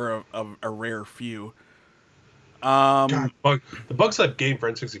we're a rare few. God, the Bug's Life game for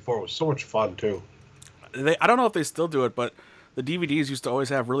N64 was so much fun, too. I don't know if they still do it, but the DVDs used to always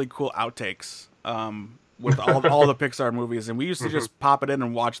have really cool outtakes with all the Pixar movies, and we used to just pop it in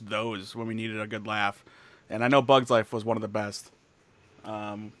and watch those when we needed a good laugh. And I know Bug's Life was one of the best.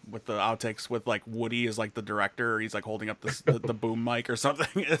 With the outtakes with like Woody is like the director, or he's like holding up the boom mic or something.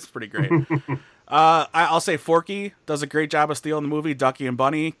 It's pretty great. I'll say Forky does a great job of stealing the movie. Ducky and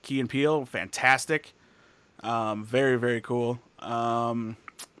Bunny, Key and Peele, fantastic. Very, very cool.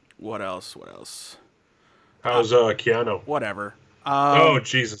 What else? How's Keanu? Whatever. Oh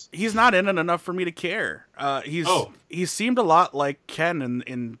Jesus. He's not in it enough for me to care. He seemed a lot like Ken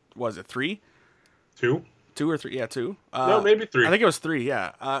in was it 3? 2? 2 or 3? Yeah, 2. No, maybe 3. I think it was 3.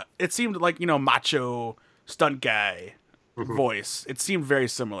 Yeah. It seemed like macho stunt guy voice. It seemed very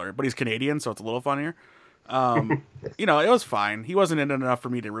similar, but he's Canadian, so it's a little funnier. It was fine. He wasn't in it enough for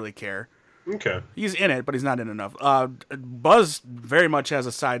me to really care. Okay. He's in it, but he's not in enough. Buzz very much has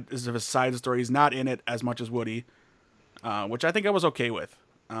a side story. He's not in it as much as Woody, which I think I was okay with.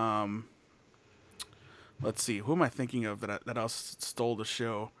 Let's see, who am I thinking of that else stole the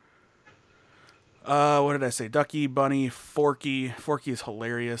show? What did I say? Ducky, Bunny, Forky. Forky is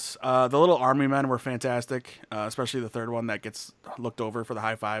hilarious. The little army men were fantastic, especially the third one that gets looked over for the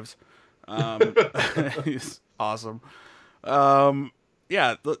high fives. He's awesome.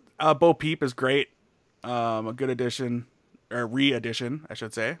 Yeah, Bo Peep is great. A good addition, or re-edition, I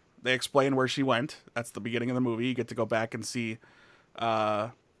should say. They explain where she went. That's the beginning of the movie. You get to go back and see,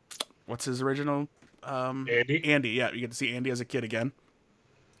 what's his original? Andy? Andy, yeah. You get to see Andy as a kid again.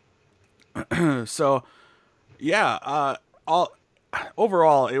 So, yeah,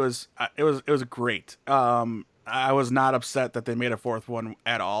 overall, it was great. I was not upset that they made a fourth one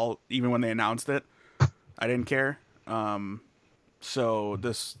at all, even when they announced it. I didn't care. So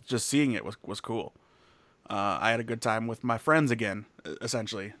this just seeing it was cool. I had a good time with my friends again,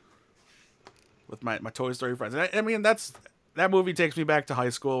 essentially, with my Toy Story friends. And I mean, that movie takes me back to high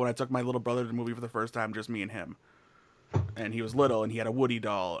school when I took my little brother to the movie for the first time, just me and him. And he was little, and he had a Woody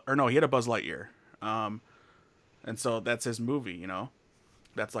doll, or no, he had a Buzz Lightyear. And so that's his movie,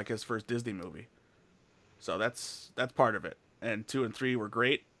 That's like his first Disney movie. So that's part of it. And 2 and 3 were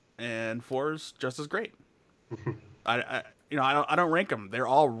great, and 4's just as great. I don't rank them. They're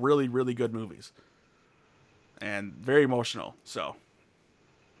all really, really good movies, and very emotional. So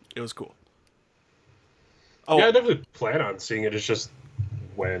it was cool. Oh yeah, I definitely plan on seeing it. It's just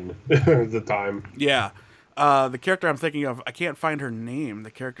when the time. Yeah, the character I'm thinking of, I can't find her name.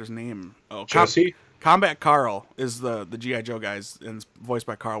 The character's name. Oh, Jesse. Combat Carl is the G.I. Joe guys, and it's voiced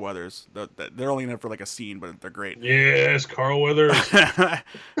by Carl Weathers. They're only in it for like a scene, but they're great. Yes, Carl Weathers.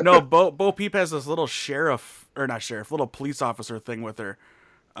 No, Bo Peep has this little little police officer thing with her,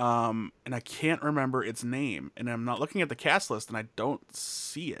 and I can't remember its name. And I'm not looking at the cast list, and I don't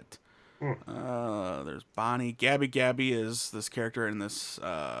see it. There's Bonnie. Gabby is this character in this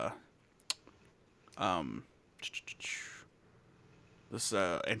this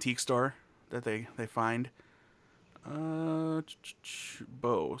antique store that they find. Bo.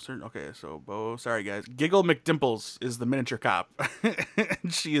 Okay, so Bo. Sorry, guys. Giggle McDimples is the miniature cop.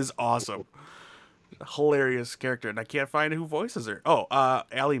 She is awesome. Hilarious character, and I can't find who voices her. Oh,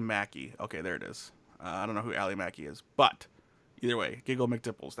 Ally Mackey. Okay, there it is. I don't know who Ally Mackey is, but either way, Giggle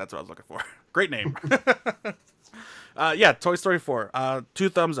McDimples. That's what I was looking for. Great name. Yeah, Toy Story 4. 2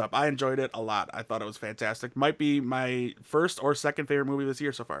 thumbs up. I enjoyed it a lot. I thought it was fantastic. Might be my first or second favorite movie this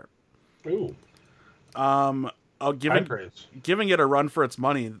year so far. Ooh. Giving it a run for its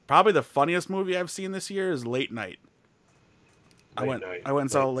money. Probably the funniest movie I've seen this year is Late Night. I went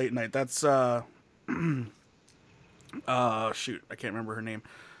and saw Late Night. That's shoot, I can't remember her name.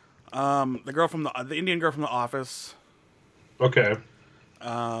 The girl from the Indian girl from The Office. Okay.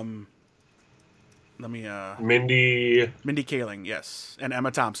 Mindy Kaling, yes, and Emma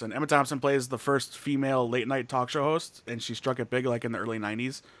Thompson. Emma Thompson plays the first female late night talk show host, and she struck it big like in the early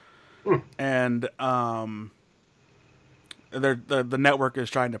 '90s. And the network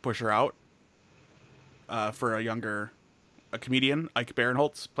is trying to push her out for a comedian, Ike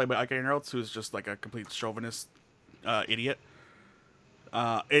Barinholtz, played by Ike Barinholtz, who's just like a complete chauvinist idiot.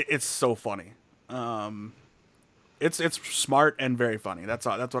 It's so funny. It's smart and very funny. That's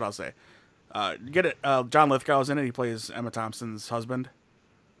what I'll say. Get it? John Lithgow's in it. He plays Emma Thompson's husband,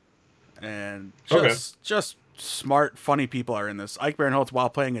 and just smart, funny people are in this. Ike Barinholtz, while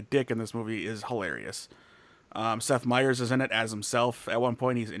playing a dick in this movie, is hilarious. Seth Meyers is in it as himself. At one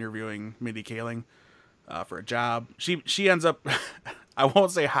point, he's interviewing Mindy Kaling for a job. She ends up, I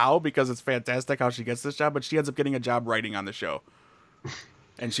won't say how because it's fantastic how she gets this job, but she ends up getting a job writing on the show,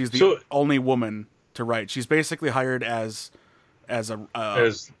 and she's the only woman to write. She's basically hired as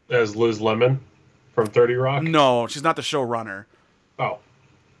Liz Lemon from 30 Rock. No, she's not the showrunner. Oh,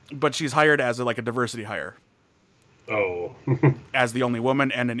 but she's hired as a diversity hire. Oh, as the only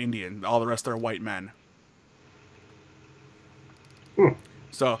woman and an Indian. All the rest are white men.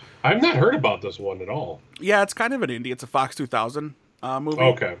 So I've not heard about this one at all. Yeah, it's kind of an indie. It's a Fox 2000 movie.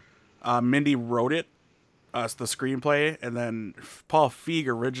 Okay. Mindy wrote it, the screenplay, and then Paul Feig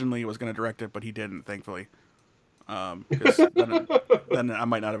originally was going to direct it, but he didn't, thankfully. Because then I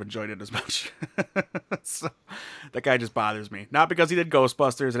might not have enjoyed it as much. So, that guy just bothers me. Not because he did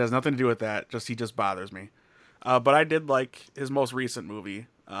Ghostbusters. It has nothing to do with that. He just bothers me. But I did like his most recent movie.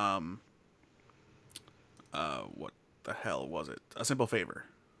 What the hell was it? A Simple Favor.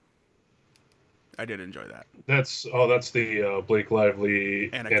 I did enjoy that. That's the Blake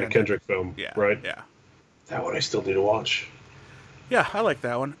Lively Anna Kendrick film, yeah, right? Yeah. That one I still need to watch. Yeah, I like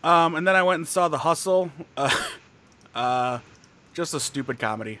that one. And then I went and saw The Hustle. Just a stupid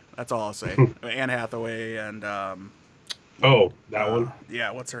comedy. That's all I'll say. Anne Hathaway and that one.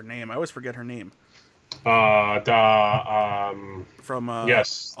 Yeah, what's her name? I always forget her name. From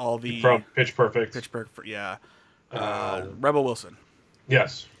yes, all the from Pitch Perfect. Yeah. Rebel Wilson.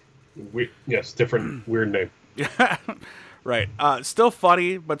 Yes. Different weird name. Yeah. Right. Still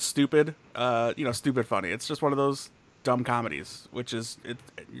funny, but stupid. Stupid funny. It's just one of those dumb comedies, which is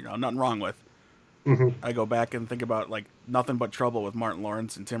nothing wrong with. Mm-hmm. I go back and think about like Nothing But Trouble with Martin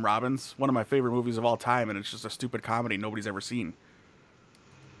Lawrence and Tim Robbins, one of my favorite movies of all time, and it's just a stupid comedy nobody's ever seen.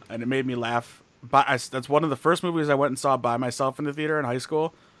 And it made me laugh. That's one of the first movies I went and saw by myself in the theater in high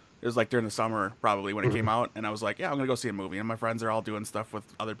school. It was like during the summer, probably, when it came out, and I was like, yeah, I'm going to go see a movie. And my friends are all doing stuff with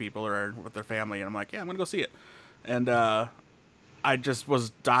other people or with their family, and I'm like, yeah, I'm going to go see it. And I just was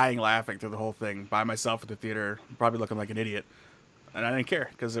dying laughing through the whole thing by myself at the theater, probably looking like an idiot. And I didn't care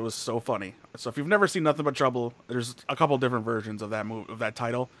because it was so funny. So if you've never seen Nothing But Trouble, there's a couple different versions of that of that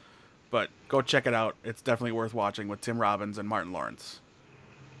title, but go check it out. It's definitely worth watching with Tim Robbins and Martin Lawrence.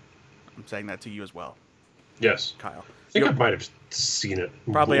 I'm saying that to you as well. Yes, Kyle. I think I might have seen it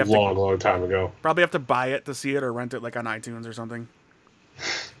probably a long time ago. Probably have to buy it to see it or rent it like on iTunes or something.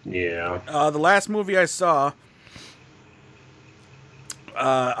 Yeah. The last movie I saw,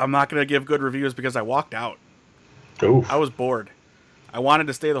 I'm not going to give good reviews because I walked out. Oof. I was bored. I wanted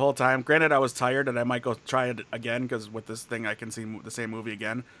to stay the whole time. Granted, I was tired and I might go try it again because with this thing I can see the same movie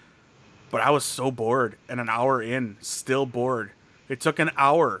again. But I was so bored, and an hour in, still bored. It took an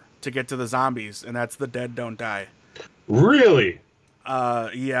hour to get to the zombies, and that's The Dead Don't Die. Really?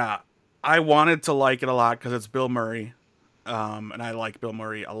 Yeah. I wanted to like it a lot because it's Bill Murray, and I like Bill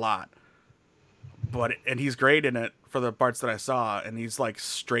Murray a lot. And he's great in it for the parts that I saw, and he's like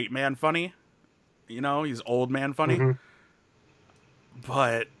straight man funny. He's old man funny. Mm-hmm.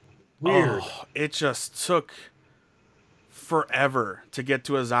 But weird. It just took forever to get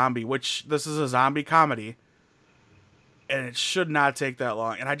to a zombie, which this is a zombie comedy, and it should not take that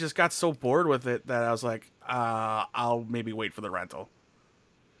long. And I just got so bored with it that I was like, I'll maybe wait for the rental.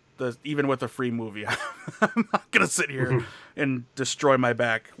 Even with a free movie, I'm not gonna sit here and destroy my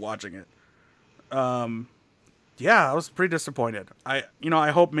back watching it. Yeah, I was pretty disappointed. I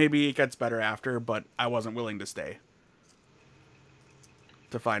hope maybe it gets better after, but I wasn't willing to stay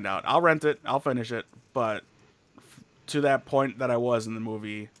to find out. I'll rent it, I'll finish it, but to that point that I was in the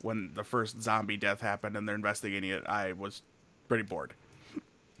movie when the first zombie death happened and they're investigating it, I was pretty bored.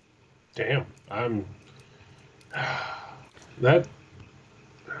 Damn, I don't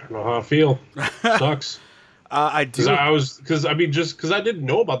know how I feel. Sucks. I do. Because I didn't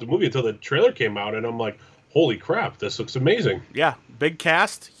know about the movie until the trailer came out, and I'm like, holy crap, this looks amazing. Yeah, big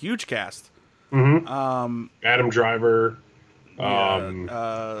cast, huge cast. Mm-hmm. Adam Driver.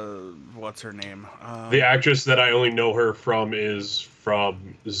 What's her name? The actress that I only know her from is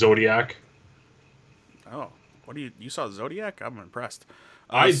from Zodiac. Oh, you saw Zodiac? I'm impressed.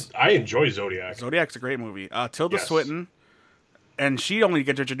 I enjoy Zodiac. Zodiac's a great movie. Tilda Swinton, and she only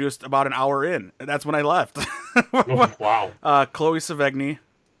gets introduced about an hour in. And that's when I left. Oh, wow. Chloe Sevigny.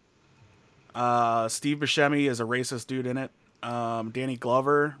 Steve Buscemi is a racist dude in it. Danny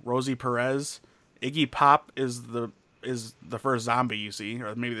Glover, Rosie Perez, Iggy Pop is the first zombie you see,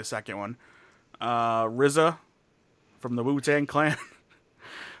 or maybe the second one. RZA from the Wu-Tang Clan.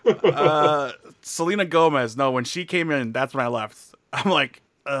 Selena Gomez. No, when she came in, that's when I left. I'm like,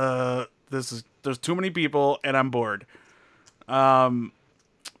 there's too many people and I'm bored.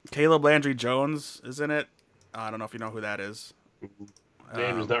 Caleb Landry Jones is in it. I don't know if you know who that is.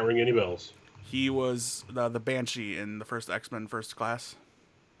 Name does not ring any bells. He was the Banshee in the first X-Men First Class.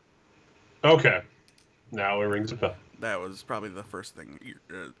 Okay. Now it rings a bell. That was probably the first thing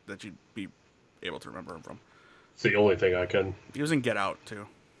that you'd be able to remember him from. It's the only thing I can. He was in Get Out, too.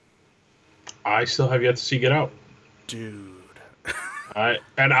 I still have yet to see Get Out. Dude. I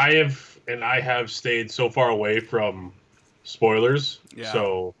have stayed so far away from spoilers. Yeah.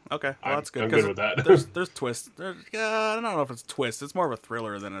 So okay, well, that's good. I'm good with that. there's twists. I don't know if it's twists. It's more of a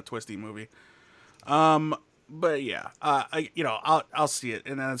thriller than a twisty movie. But yeah, I'll see it,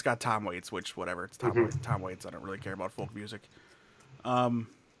 and then it's got Tom Waits, which whatever. It's Tom Waits. I don't really care about folk music.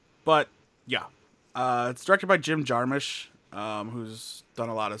 But yeah, It's directed by Jim Jarmusch, who's done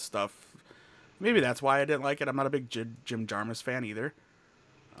a lot of stuff. Maybe that's why I didn't like it. I'm not a big Jim Jarmusch fan either.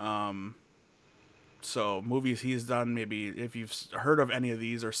 So movies he's done, maybe if you've heard of any of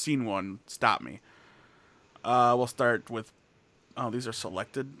these or seen one, stop me. We'll start with, these are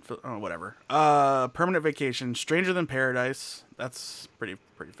selected. Oh, whatever. Permanent Vacation, Stranger Than Paradise. That's pretty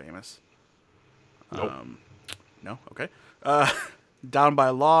famous. Nope. No, okay. Down by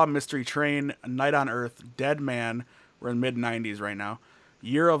Law, Mystery Train, Night on Earth, Dead Man. We're in mid-90s right now.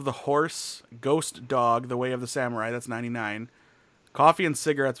 Year of the Horse, Ghost Dog, The Way of the Samurai. That's 99. Coffee and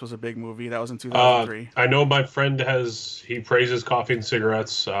Cigarettes was a big movie. That was in 2003. I know my friend he praises Coffee and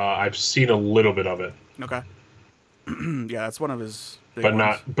Cigarettes. I've seen a little bit of it. Okay. Yeah, that's one of his big but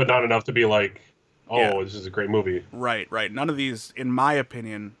ones. not enough to be like, oh, Yeah. This is a great movie. Right. None of these, in my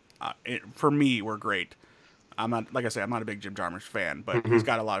opinion, for me, were great. I'm not, like I say, I'm not a big Jim Jarmusch fan, but he's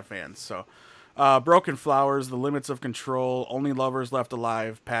got a lot of fans. So, Broken Flowers, The Limits of Control, Only Lovers Left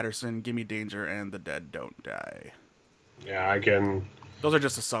Alive, Patterson, Gimme Danger, and The Dead Don't Die. Yeah, again. Those are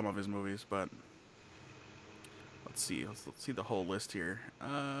just a sum of his movies, but let's see. Let's see the whole list here.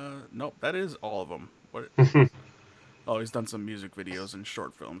 Nope, that is all of them. What? Oh, he's done some music videos and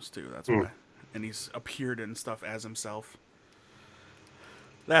short films too. That's why, and he's appeared in stuff as himself.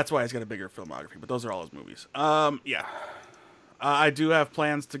 That's why he's got a bigger filmography. But those are all his movies. Yeah. I do have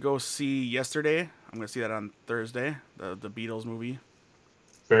plans to go see Yesterday. I'm going to see that on Thursday. The Beatles movie.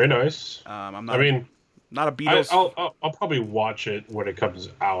 Very nice. I'm not a Beatles. I'll probably watch it when it comes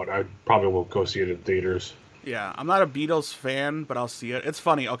out. I probably won't go see it in theaters. Yeah, I'm not a Beatles fan, but I'll see it. It's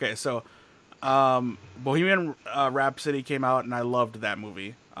funny. Okay, so Bohemian Rhapsody came out, and I loved that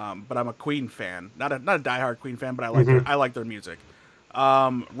movie. But I'm a Queen fan. Not a diehard Queen fan, but I like their music.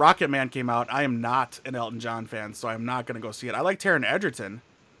 Rocket Man came out. I am not an Elton John fan, so I'm not going to go see it. I like Taron Egerton,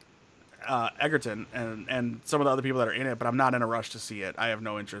 and some of the other people that are in it, but I'm not in a rush to see it. I have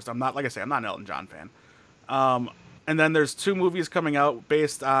no interest. I'm not, like I say, I'm not an Elton John fan. And then there's 2 movies coming out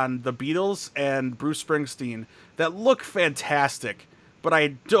based on the Beatles and Bruce Springsteen that look fantastic, but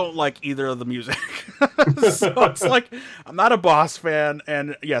I don't like either of the music. So it's like, I'm not a Boss fan,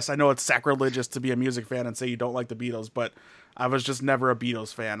 and yes, I know it's sacrilegious to be a music fan and say you don't like the Beatles, but I was just never a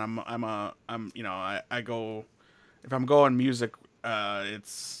Beatles fan. I go, if I'm going music,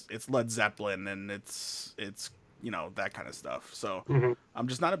 it's Led Zeppelin, and it's that kind of stuff. So I'm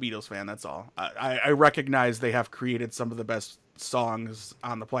just not a Beatles fan. That's all. I recognize they have created some of the best songs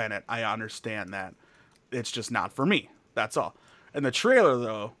on the planet. I understand that. It's just not for me. That's all. In the trailer,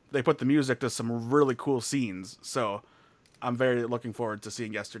 though, they put the music to some really cool scenes. So I'm very looking forward to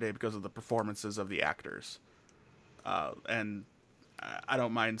seeing Yesterday because of the performances of the actors. And I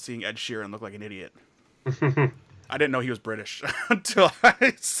don't mind seeing Ed Sheeran look like an idiot. I didn't know he was British until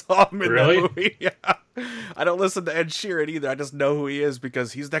I saw him in that movie. Yeah. I don't listen to Ed Sheeran either. I just know who he is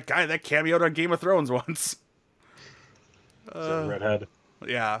because he's that guy that cameoed on Game of Thrones once. Redhead.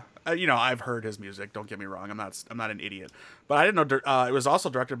 Yeah. I've heard his music. Don't get me wrong. I'm not an idiot. But I didn't know it was also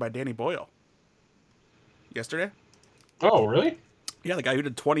directed by Danny Boyle. Yesterday? Oh, really? Yeah, the guy who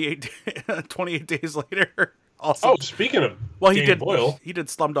did 28 Days Later. Also, oh, speaking of Danny Boyle, he did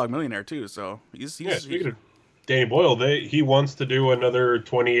Slumdog Millionaire too. So speaking of Danny Boyle, he wants to do another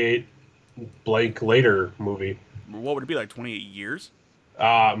 28 blank later movie. What would it be, like 28 years?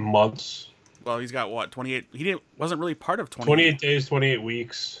 Months. Well, he's got what, 28? He wasn't really part of 28 days, 28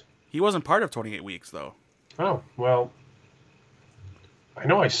 weeks. He wasn't part of 28 weeks though. Oh well, I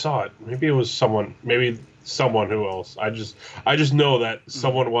know I saw it. Maybe it was someone. Maybe someone who else. I just know that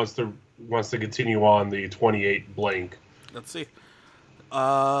someone wants to continue on the 28 blank. Let's see.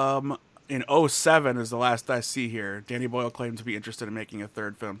 In 2007 is the last I see here. Danny Boyle claimed to be interested in making a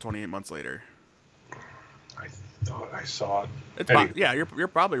third film 28 months later. I thought I saw it. Yeah, you're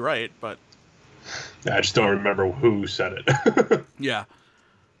probably right, but I just don't remember who said it. Yeah.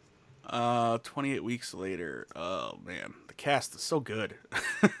 28 weeks later. Oh man, the cast is so good,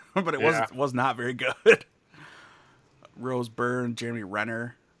 but it was not very good. Rose Byrne, Jeremy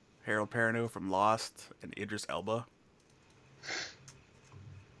Renner, Harold Perrineau from Lost, and Idris Elba.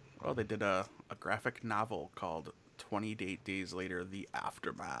 Well, they did a graphic novel called 28 Days Later, The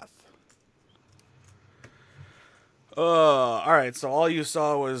Aftermath. All right, so all you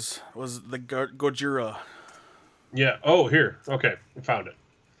saw was the Gojira. Yeah. Oh, here. Okay, I found it.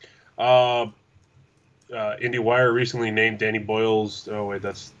 IndieWire recently named Danny Boyle's. Oh wait,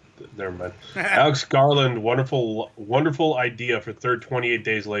 that's never mind. Alex Garland, wonderful idea for third 28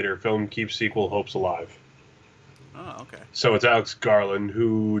 Days Later. Film keeps sequel hopes alive. Oh, okay. So it's Alex Garland,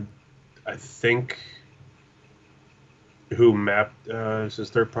 who I think who mapped this is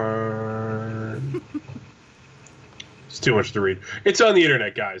third part. It's too much to read. It's on the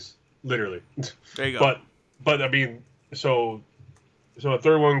internet, guys. Literally. There you go. But I mean, so a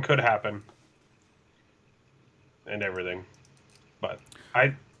third one could happen, and everything. But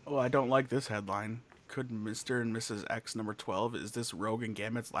I don't like this headline. Could Mr. and Mrs. X number 12, is this Rogue and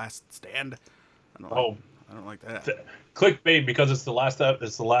Gambit's last stand? I don't like that. Clickbait, because it's the last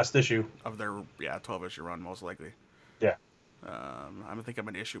issue of their 12-issue run, most likely. Yeah. I don't think I'm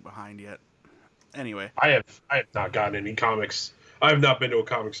an issue behind yet. Anyway, I have not gotten any comics. I have not been to a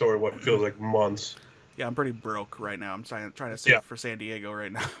comic store in what feels like months. Yeah, I'm pretty broke right now. I'm trying to save for San Diego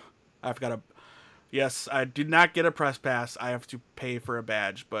right now. Yes, I did not get a press pass. I have to pay for a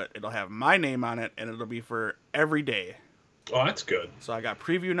badge, but it'll have my name on it, and it'll be for every day. Oh, that's good. So I got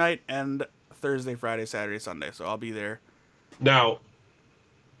preview night and Thursday, Friday, Saturday, Sunday. So I'll be there. Now,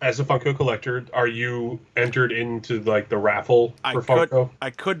 as a Funko collector, are you entered into like the raffle for Funko?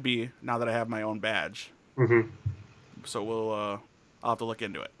 I could be, now that I have my own badge. Mm-hmm. So I'll have to look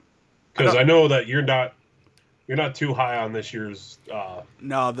into it. Because I know that you're not too high on this year's.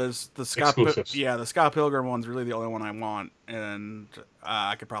 No, there's the Scott. The Scott Pilgrim one's really the only one I want, and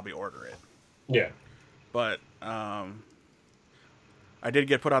I could probably order it. Yeah. But I did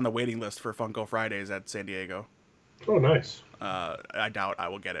get put on the waiting list for Funko Fridays at San Diego. Oh, nice. I doubt I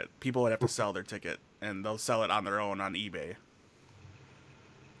will get it. People would have to sell their ticket, and they'll sell it on their own on eBay.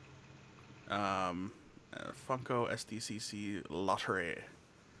 Funko SDCC Lottery.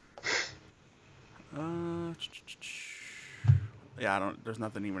 There's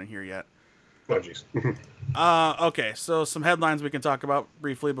nothing even here yet. Oh, jeez. Okay, so some headlines we can talk about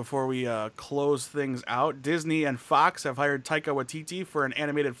briefly before we close things out. Disney and Fox have hired Taika Waititi for an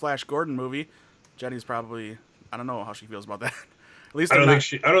animated Flash Gordon movie. Jenny's probably, I don't know how she feels about that. At least I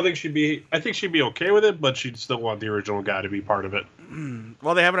think she'd be okay with it, but she'd still want the original guy to be part of it.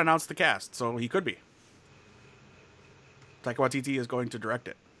 Well, they haven't announced the cast, so he could be. Taika Waititi is going to direct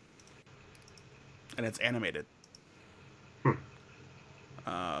it. And it's animated.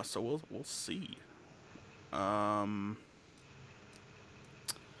 So we'll see. I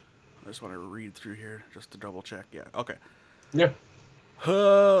just want to read through here just to double check. Yeah. Okay. Yeah.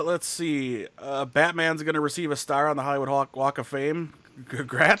 Let's see. Batman's going to receive a star on the Hollywood Walk of Fame.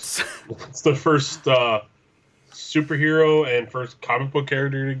 Congrats. It's the first superhero and first comic book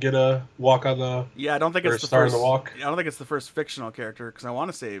character to get a walk on the. Yeah, I don't think it's the star first. On the walk. I don't think it's the first fictional character because I want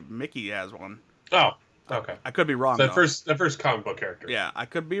to say Mickey has one. Oh. Okay. I could be wrong. That first comic book character. Yeah, I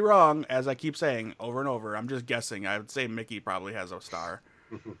could be wrong, as I keep saying over and over. I'm just guessing. I would say Mickey probably has a star.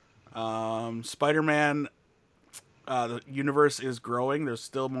 Spider-Man, the universe is growing. There's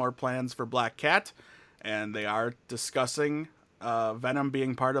still more plans for Black Cat, and they are discussing Venom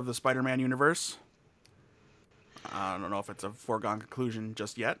being part of the Spider-Man universe. I don't know if it's a foregone conclusion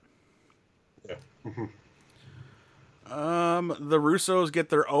just yet. Yeah. The Russos get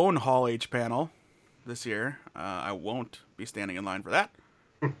their own Hall H panel this year. I won't be standing in line for that.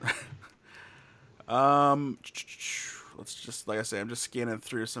 Let's just, like I say, I'm just scanning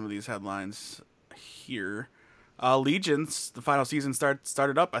through some of these headlines here. Legions, the final season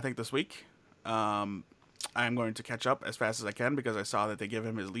started up, I think, this week. I'm going to catch up as fast as I can because I saw that they give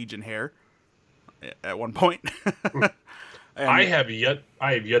him his Legion hair at one point. I have yet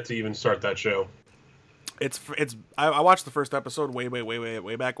to even start that show. I watched the first episode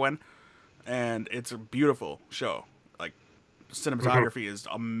way back when. And it's a beautiful show. Like, cinematography is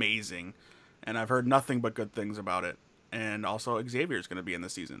amazing. And I've heard nothing but good things about it. And also, Xavier's going to be in the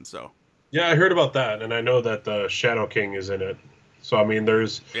season, so. Yeah, I heard about that. And I know that the Shadow King is in it. So, I mean, there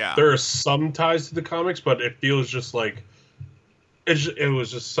are some ties to the comics, but it feels just like. It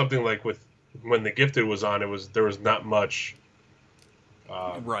was just something like with. When The Gifted was on, there was not much.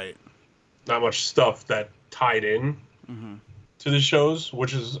 Right. Not much stuff that tied in. Mm-hmm. To the shows,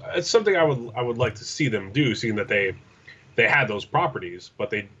 which is it's something I would like to see them do, seeing that they had those properties,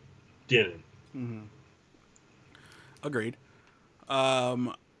 but they didn't. Mm-hmm. Agreed.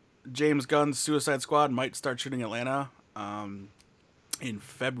 James Gunn's Suicide Squad might start shooting Atlanta in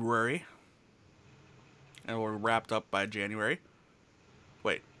February, and we're wrapped up by January.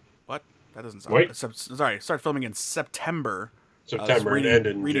 Wait, what? That doesn't sound. Wait. Start filming in September. September and end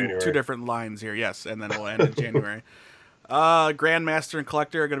in reading January. Two different lines here, yes, and then we'll end in January. Grandmaster and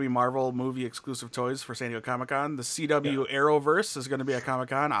Collector are going to be Marvel movie exclusive toys for San Diego Comic-Con. The CW Arrowverse is going to be at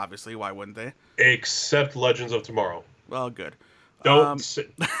Comic-Con. Obviously, why wouldn't they? Except Legends of Tomorrow. Well, good. Take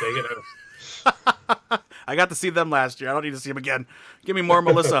it out. I got to see them last year. I don't need to see them again. Give me more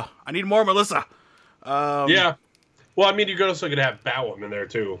Melissa. I need more Melissa. Yeah. Well, I mean, you're also going to have Batwoman there,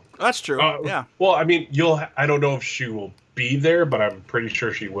 too. That's true. Yeah. Well, I mean, I don't know if she will be there, but I'm pretty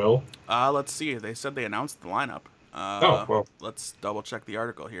sure she will. Let's see. They said they announced the lineup. Oh, well. Let's double check the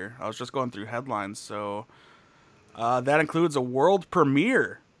article here. I was just going through headlines, so that includes a world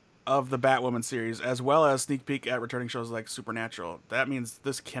premiere of the Batwoman series, as well as sneak peek at returning shows like Supernatural. That means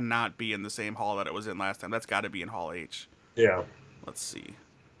this cannot be in the same hall that it was in last time. That's got to be in Hall H. Yeah. Let's see.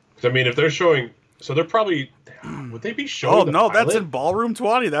 'Cause, I mean, if they're showing... So they're probably... Would they be showing Oh, the no, pilot? that's in Ballroom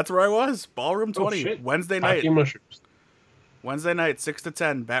 20. That's where I was. Ballroom 20. shit. Wednesday Hockey night. mushrooms. Wednesday night, 6 to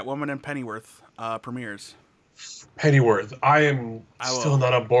 10. Batwoman and Pennyworth premieres. Pennyworth. I am I will- still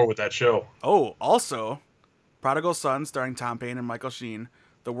not on board with that show. Oh, also, Prodigal Son, starring Tom Payne and Michael Sheen,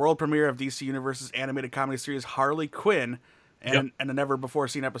 the world premiere of DC Universe's animated comedy series Harley Quinn, and a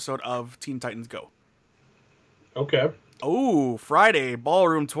never-before-seen episode of Teen Titans Go. Okay. Oh, Friday,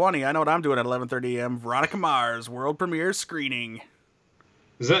 Ballroom 20. I know what I'm doing at 11:30 a.m. Veronica Mars, world premiere screening.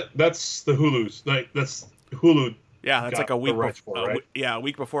 That's the Hulu's? Like, that's Hulu. Yeah, that's got like a the week rights before. for, right? Yeah, a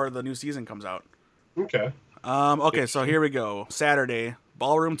week before the new season comes out. Okay. Okay, so here we go. Saturday,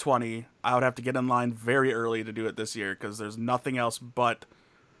 Ballroom 20. I would have to get in line very early to do it this year because there's nothing else but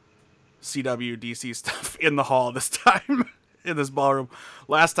CW DC stuff in the hall this time in this ballroom.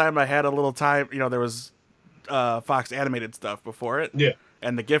 Last time I had a little time, there was Fox animated stuff before it. Yeah.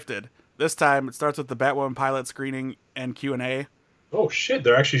 And The Gifted. This time it starts with the Batwoman pilot screening and Q&A. Oh, shit.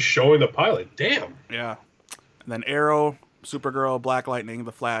 They're actually showing the pilot. Damn. Yeah. And then Arrow, Supergirl, Black Lightning,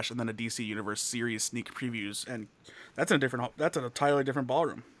 The Flash, and then a DC Universe series sneak previews. And that's an entirely different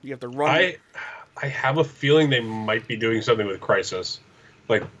ballroom. You have to run. I have a feeling they might be doing something with Crisis,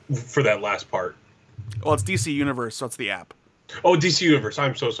 like for that last part. Well, it's DC Universe, so it's the app. Oh, DC Universe.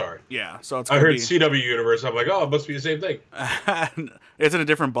 I'm so sorry. Yeah, so it's. I heard CW Universe. I'm like, oh, it must be the same thing. It's in a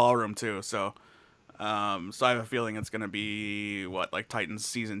different ballroom too, so I have a feeling it's gonna be like Titans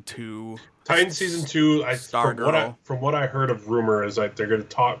season 2. Titans season 2. From what I heard of rumor is like they're gonna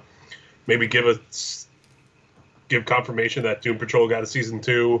talk, maybe give confirmation that Doom Patrol got a season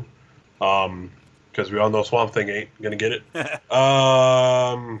 2, because we all know Swamp Thing ain't gonna get it.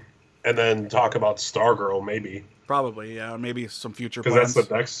 And then talk about Stargirl maybe. Probably, yeah, maybe some future Because plans.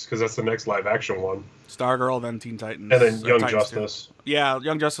 that's the next live action one. Stargirl, then Teen Titans, And then Young Titans Justice. 2. Yeah,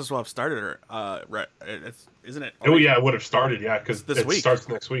 Young Justice will have started her. Right, isn't it? Oh yeah, it would have started. Yeah, because This it week. starts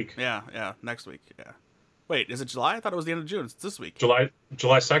next week. Yeah, next week. Yeah. Wait, is it July? I thought it was the end of June. It's this week. July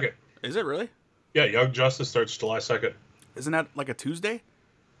 2nd. Is it really? Yeah, Young Justice starts July 2nd. Isn't that like a Tuesday?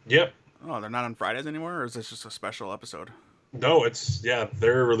 Yep. Oh, they're not on Fridays anymore, or is this just a special episode? No,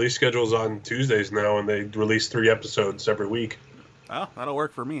 their release schedule's on Tuesdays now, and they release 3 episodes every week. Well, that'll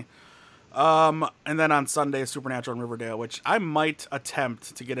work for me. And then on Sunday, Supernatural and Riverdale, which I might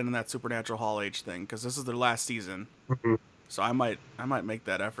attempt to get into that Supernatural Hall H thing because this is their last season. Mm-hmm. So I might make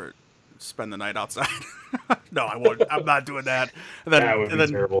that effort. Spend the night outside. No, I won't. I'm not doing that. And then That would be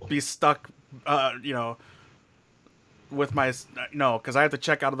terrible. Be stuck, with my because I have to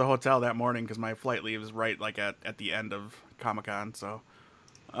check out of the hotel that morning because my flight leaves right like at the end of Comic-Con. So,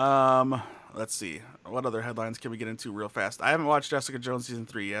 let's see what other headlines can we get into real fast. I haven't watched Jessica Jones season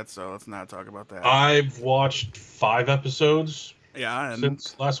 3 yet, so let's not talk about that. I've watched 5 episodes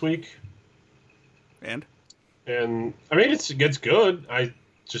since last week, and I mean it gets good. I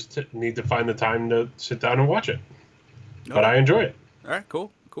just need to find the time to sit down and watch it, but I enjoy it. All right, cool.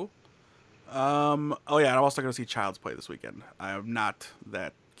 Oh yeah, I'm also going to see Child's Play this weekend. I'm not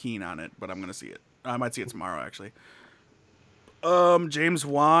that keen on it, but I'm going to see it. I might see it tomorrow, actually. James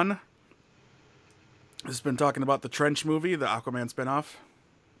Wan has been talking about the Trench movie, the Aquaman spinoff,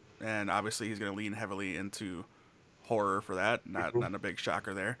 and obviously he's going to lean heavily into horror for that. Not a big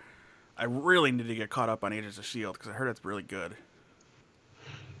shocker there. I really need to get caught up on Agents of S.H.I.E.L.D. because I heard it's really good.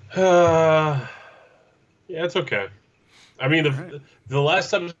 Yeah, it's okay. I mean, the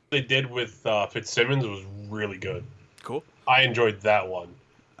last episode they did with Fitzsimmons was really good. Cool. I enjoyed that one,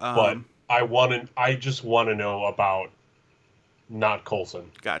 but I just want to know about not Coulson.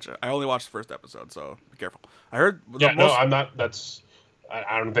 Gotcha. I only watched the first episode, so be careful. I heard. I'm not.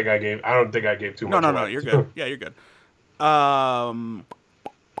 I don't think I gave too much. No. You're good. Yeah, you're good. What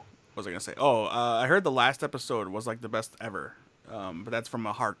was I gonna say? I heard the last episode was like the best ever. But that's from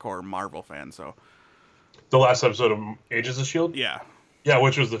a hardcore Marvel fan. So. The last episode of Agents of S.H.I.E.L.D.? Yeah,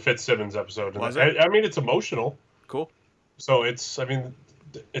 which was the Fitzsimmons episode. Was it? I mean, it's emotional. Cool. So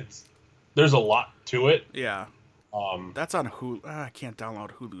there's a lot to it. Yeah. That's on Hulu. I can't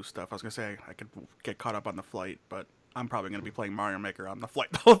download Hulu stuff. I was going to say I could get caught up on the flight, but I'm probably going to be playing Mario Maker on the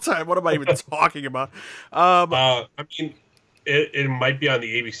flight the whole time. What am I even talking about? I mean, it might be on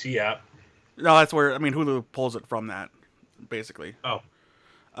the ABC app. No, that's where, Hulu pulls it from that, basically. Oh.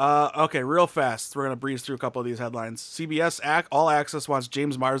 Okay, real fast. We're gonna breeze through a couple of these headlines. CBS All Access wants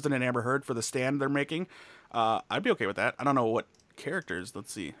James Marsden and Amber Heard for the Stand they're making. I'd be okay with that. I don't know what characters.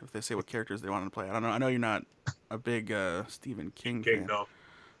 Let's see if they say what characters they want to play. I don't know. I know you're not a big Stephen King fan. No.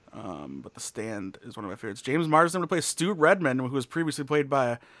 But The Stand is one of my favorites. James Marsden would play Stu Redman, who was previously played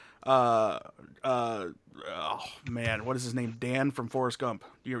by, oh man, what is his name? Dan from Forrest Gump.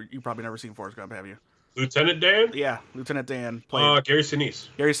 You probably never seen Forrest Gump, have you? Lieutenant Dan? Yeah, Lieutenant Dan played Gary Sinise.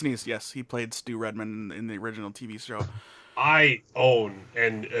 Gary Sinise. Yes, he played Stu Redman in the original TV show. I own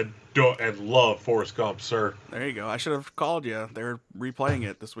and adore and love Forrest Gump, sir. There you go. I should have called you. They're replaying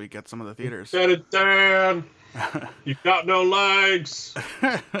it this week at some of the theaters. Lieutenant Dan, you got no legs.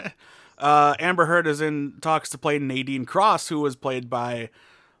 Amber Heard is in talks to play Nadine Cross, who was played by,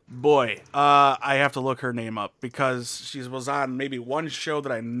 I have to look her name up because she was on maybe one show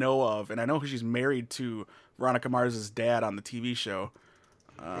that I know of, and I know she's married to Veronica Mars' dad on the TV show.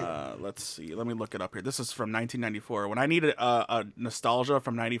 Let's see. Let me look it up here. This is from 1994. When I need a nostalgia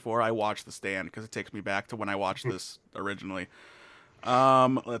from 94, I watch The Stand because it takes me back to when I watched this originally.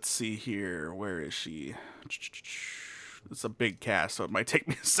 Let's see here. Where is she? It's a big cast, so it might take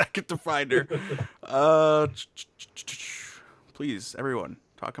me a second to find her. Please, everyone,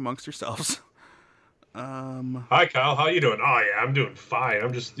 talk amongst yourselves. Hi, Kyle. How you doing? Oh, yeah, I'm doing fine.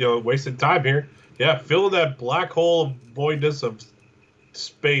 I'm just, wasting time here. Yeah, filling that black hole of voidness of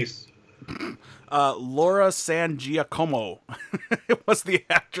space. Laura San Giacomo was the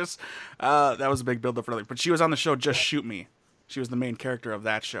actress. That was a big build-up for nothing. But she was on the show Just Shoot Me. She was the main character of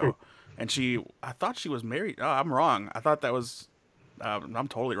that show. And I thought she was married. Oh, I'm wrong. I thought that was, I'm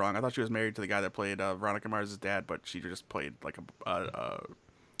totally wrong. I thought she was married to the guy that played Veronica Mars' dad, but she just played like a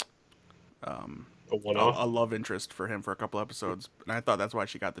one-off? A love interest for him for a couple episodes. And I thought that's why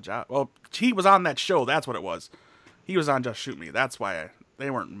she got the job. Well, he was on that show. That's what it was. He was on Just Shoot Me. That's why they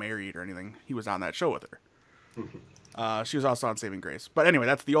weren't married or anything. He was on that show with her. She was also on Saving Grace. But anyway,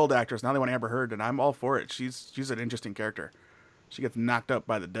 that's the old actress. Now they want Amber Heard, and I'm all for it. She's an interesting character. She gets knocked up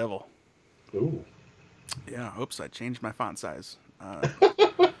by the devil. Ooh. Yeah, oops, I changed my font size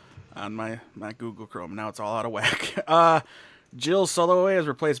on my Google Chrome. Now it's all out of whack. Jill Soloway has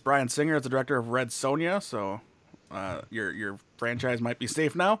replaced Bryan Singer as the director of Red Sonja, so your franchise might be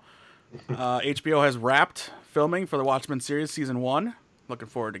safe now. HBO has wrapped filming for the Watchmen series season 1. Looking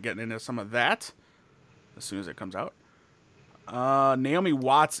forward to getting into some of that as soon as it comes out. Naomi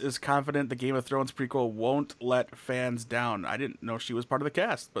Watts is confident the Game of Thrones prequel won't let fans down. I didn't know she was part of the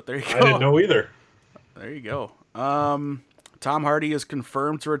cast, but there you go. I didn't know either. There you go. Tom Hardy is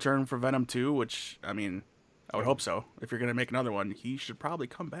confirmed to return for Venom 2, which, I mean, I would hope so. If you're going to make another one, he should probably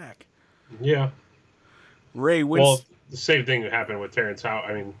come back. Yeah. Ray Winston. Well, the same thing happened with Terrence Howard.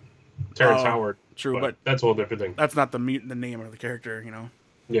 I mean, Terrence Howard. True, but that's a whole different thing. That's not the name of the character, you know?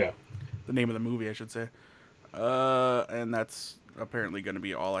 Yeah. The name of the movie, I should say. And that's apparently going to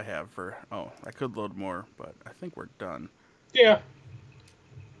be all I have for... Oh, I could load more, but I think we're done. Yeah.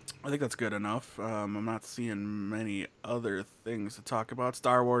 I think that's good enough. I'm not seeing many other things to talk about.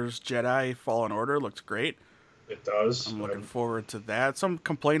 Star Wars Jedi Fallen Order looks great. It does. I'm looking forward to that. Some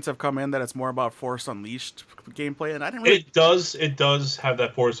complaints have come in that it's more about Force Unleashed gameplay, and I didn't really... It does have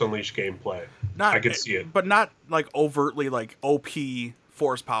that Force Unleashed gameplay. I could see it. But not, like, overtly, like, OP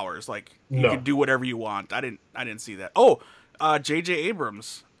Force powers. Like, you can do whatever you want. I didn't see that. Oh, J.J.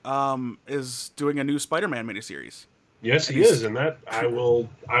 Abrams is doing a new Spider-Man miniseries. Yes, he is, and that I will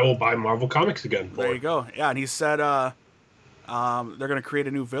buy Marvel Comics again for. There you go. Yeah, and he said they're going to create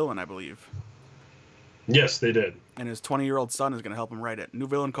a new villain, I believe. Yes, they did. And his 20-year-old son is going to help him write it. New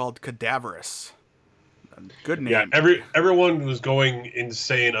villain called Cadaverous. Good name. Yeah, everyone was going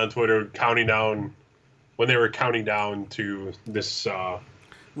insane on Twitter, counting down when they were counting down to this.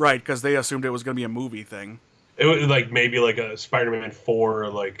 Right, because they assumed it was going to be a movie thing. It was like maybe like a Spider-Man 4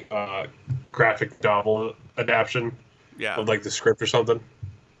 like graphic novel adaptation. Yeah. Of like the script or something.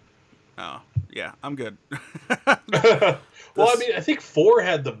 Oh, yeah, I'm good. Well, I mean, I think 4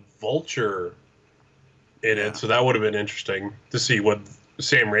 had the Vulture in it, so that would have been interesting to see what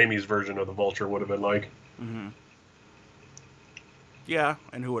Sam Raimi's version of the Vulture would have been like. Mm-hmm. Yeah,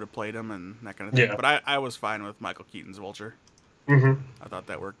 and who would have played him and that kind of thing. Yeah. But I was fine with Michael Keaton's Vulture. Mm-hmm. I thought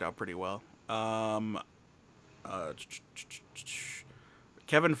that worked out pretty well.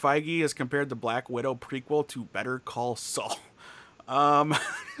 Kevin Feige has compared the Black Widow prequel to Better Call Saul.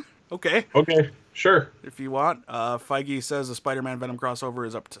 Okay. Okay, sure. If you want. Feige says the Spider-Man Venom crossover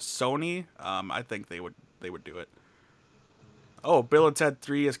is up to Sony. I think they would do it. Oh, Bill and Ted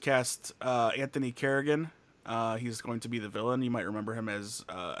 3 has cast Anthony Carrigan. He's going to be the villain. You might remember him as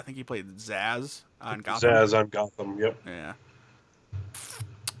I think he played Zaz on Gotham. Zaz on Gotham, yep. Yeah.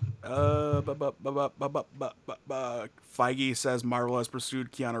 Feige says Marvel has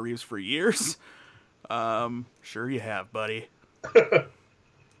pursued Keanu Reeves for years. Sure you have, buddy.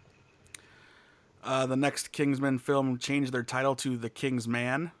 The next Kingsman film changed their title to The King's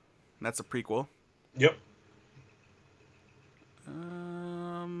Man. That's a prequel. Yep.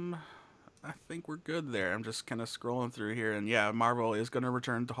 I think we're good there. I'm just kind of scrolling through here, and yeah, Marvel is going to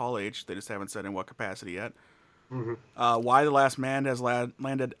return to Hall H. They just haven't said in what capacity yet. Why the Last Man has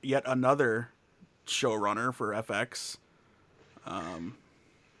landed yet another showrunner for FX.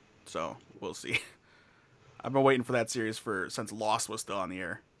 So we'll see. I've been waiting for that series since Lost was still on the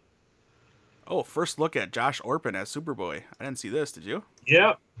air. Oh, first look at Josh Orpin as Superboy. I didn't see this. Did you?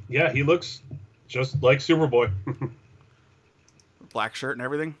 Yeah. Yeah, he looks just like Superboy. Black shirt and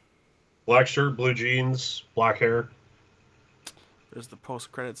everything. Black shirt, blue jeans, black hair. There's the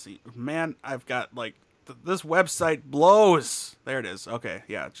post-credit scene. Man, I've got like this website blows. There it is. Okay,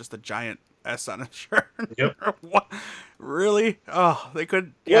 yeah, just a giant S on his shirt. Yep. What? Really? Oh, they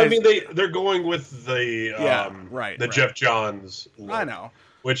could. Yeah, Yeah, I mean they're going with the right. Jeff Johns look, I know.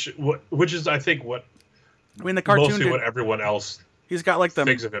 which is I think what I mean, the cartoon. mostly what everyone else He's got like the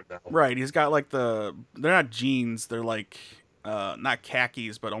thinks of him now. right. He's got like they're not jeans. They're like not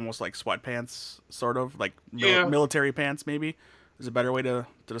khakis, but almost like sweatpants, sort of like military pants. Maybe is a better way to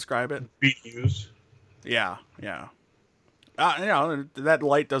describe it. BUs. Yeah. You know, that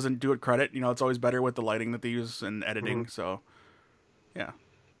light doesn't do it credit. You know, it's always better with the lighting that they use in editing. So, yeah.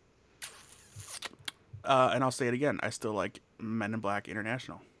 And I'll say it again. I still like Men in Black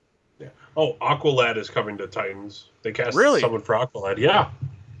International. Yeah. Oh, Aqualad is coming to Titans. They cast someone for Aqualad. Yeah.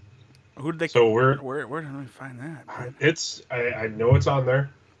 Who did they? So where did I find that? Man? It's I know it's on there.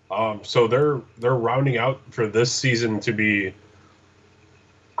 So they're rounding out for this season to be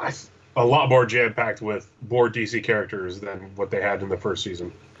a lot more jam packed with more DC characters than what they had in the first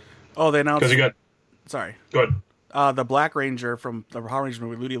season. Oh, they announced. Because you got. Sorry. Go ahead. The Black Ranger from the Power Rangers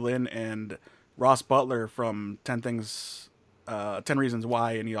movie, Ludi Lin, and Ross Butler from 10 Reasons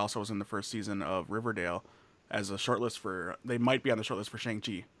Why, and he also was in the first season of Riverdale as a shortlist for. They might be on the shortlist for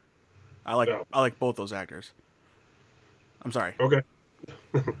Shang-Chi. I like both those actors. I'm sorry. Okay.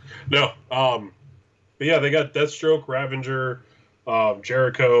 No. But yeah, they got Deathstroke, Ravager,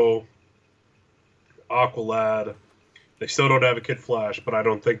 Jericho, Aqualad. They still don't have a Kid Flash, but I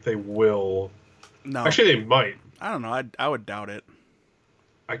don't think they will. No. Actually, they might. I don't know. I would doubt it.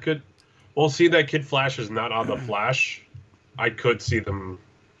 I could. Well, see that Kid Flash is not on the Flash. I could see them.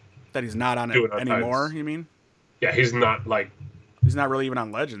 That he's not on it anymore. You mean? Yeah, he's not like. He's not really even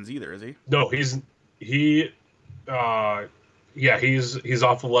on Legends either, is he? No, he's off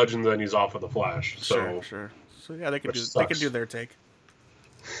of Legends and he's off of the Flash. So sure. So yeah, they could do their take.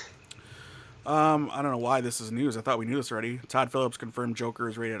 I don't know why this is news. I thought we knew this already. Todd Phillips confirmed Joker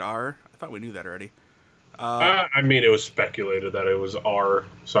is rated R. I thought we knew that already. I mean, it was speculated that it was R.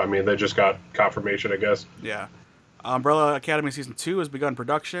 So I mean, they just got confirmation, I guess. Yeah. Umbrella Academy season 2 has begun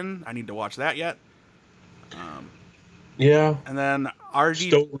production. I need to watch that yet. Yeah. And then RD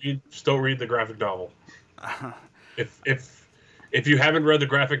Still read the graphic novel. If you haven't read the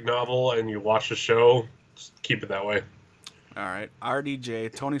graphic novel and you watch the show, just keep it that way. All right.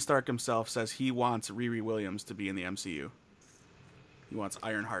 RDJ, Tony Stark himself says he wants Riri Williams to be in the MCU. He wants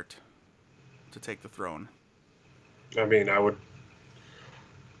Ironheart to take the throne. I mean,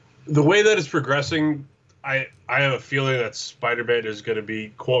 the way that it's progressing, I have a feeling that Spider-Man is going to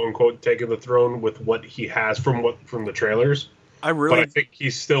be quote unquote taking the throne with what he has from the trailers. But I think he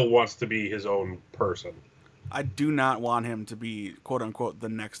still wants to be his own person. I do not want him to be quote unquote the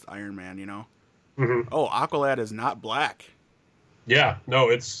next Iron Man. You know. Mm-hmm. Oh, Aqualad is not black. Yeah, no,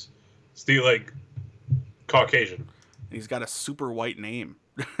 it's the like Caucasian. He's got a super white name.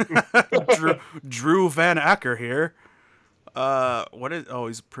 Drew Van Acker here.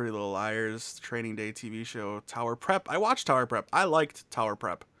 He's Pretty Little Liars, Training Day TV show, Tower Prep. I watched Tower Prep. I liked Tower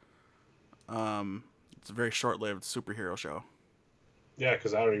Prep. It's a very short-lived superhero show. Yeah,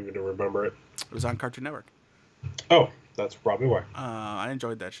 because I don't even remember it. It was on Cartoon Network. Oh, that's probably why. I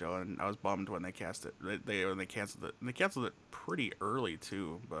enjoyed that show, and I was bummed when they cast it. When they canceled it, and they canceled it pretty early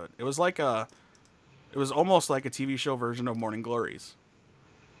too. But it was almost like a TV show version of Morning Glories,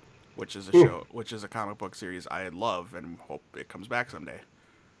 which is a comic book series I love and hope it comes back someday.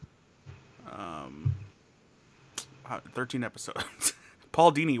 13 episodes.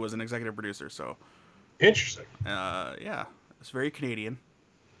 Paul Dini was an executive producer, so interesting. Yeah, it's very Canadian.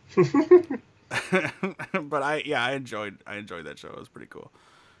 But I enjoyed that show. It was pretty cool.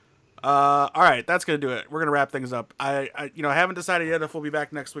 All right, that's gonna do it. We're gonna wrap things up. I haven't decided yet if we'll be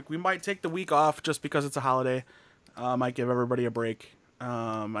back next week. We might take the week off just because it's a holiday. Might give everybody a break.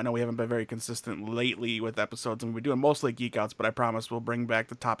 I know we haven't been very consistent lately with episodes, and we've been doing mostly geek outs, but I promise we'll bring back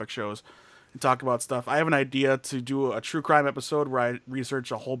the topic shows and talk about stuff. I have an idea to do a true crime episode where I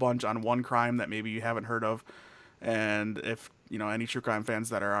research a whole bunch on one crime that maybe you haven't heard of. And if, any true crime fans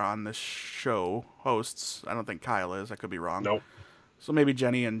that are on this show, hosts, I don't think Kyle is, I could be wrong. Nope. So maybe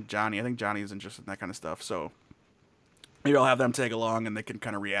Jenny and Johnny, I think Johnny's interested in that kind of stuff, so maybe I'll have them tag along and they can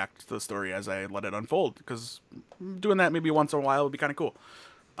kind of react to the story as I let it unfold, because doing that maybe once in a while would be kind of cool.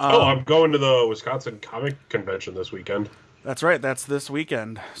 I'm going to the Wisconsin Comic Convention this weekend. That's right. That's this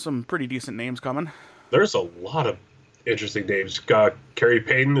weekend. Some pretty decent names coming. There's a lot of interesting names. Carrie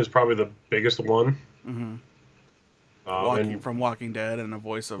Payton is probably the biggest one. Mm-hmm. From Walking Dead, and a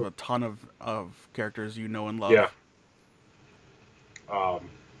voice of a ton of characters you know and love.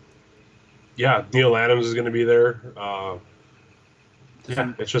 Yeah. Neil Adams is going to be there.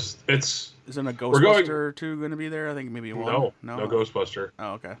 Isn't a Ghostbuster 2 going to be there? I think maybe one. No Ghostbuster.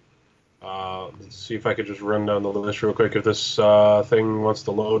 Oh, okay. Let's see if I could just run down the list real quick if this thing wants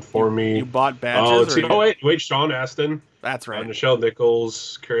to load for me. You bought badges? Wait, Sean Astin. That's right. Nichelle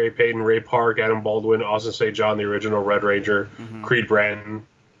Nichols, Carrie Payton, Ray Park, Adam Baldwin, Austin St. John, the original Red Ranger, Creed Bratton,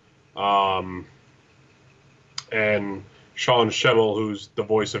 and Sean Schemmel, who's the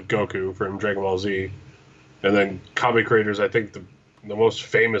voice of Goku from Dragon Ball Z. And then comic creators, I think the most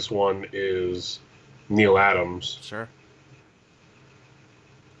famous one is Neil Adams. Sure.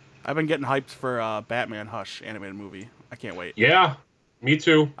 I've been getting hyped for Batman Hush animated movie. I can't wait. Yeah, me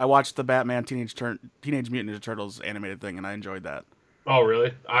too. I watched the Batman Teenage Mutant Ninja Turtles animated thing, and I enjoyed that. Oh,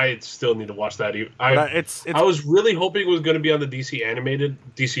 really? I still need to watch that. I was really hoping it was going to be on the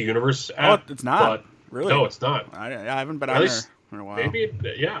DC Universe app. Oh, it's not. Really? No, it's not. I haven't been on there in a while. Maybe,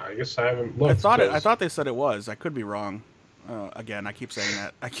 I guess I haven't looked. I thought they said it was. I could be wrong. Again, I keep saying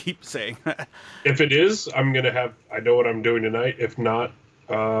that. If it is, I know what I'm doing tonight. If not,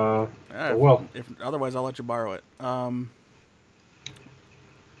 otherwise, I'll let you borrow it.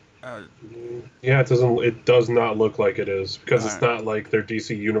 It does not look like it is, because it's not like their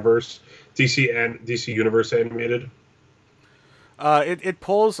DC Universe animated. It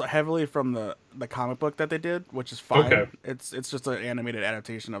pulls heavily from the comic book that they did, which is fine. Okay. It's just an animated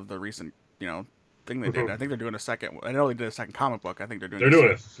adaptation of the recent thing they did. I think they're doing a second. I know they did a second comic book. I think they're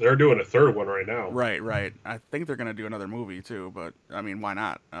doing a third one right now. Right. I think they're gonna do another movie too. But I mean, why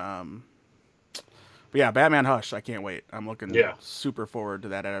not? But yeah, Batman Hush. I can't wait. I'm looking super forward to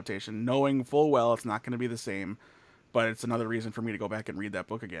that adaptation, knowing full well it's not going to be the same. But it's another reason for me to go back and read that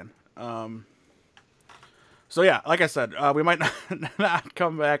book again. So yeah, like I said, we might not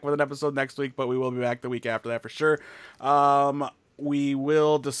come back with an episode next week, but we will be back the week after that for sure. We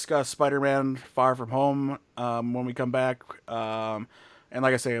will discuss Spider-Man Far From Home when we come back. And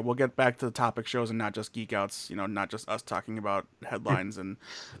like I say, we'll get back to the topic shows and not just geek outs, not just us talking about headlines and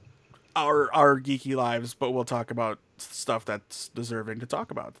our geeky lives, but we'll talk about stuff that's deserving to talk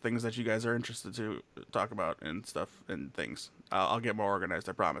about, things that you guys are interested to talk about and stuff and things. I'll get more organized,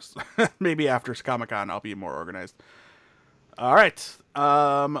 I promise. Maybe after Comic-Con I'll be more organized. All right.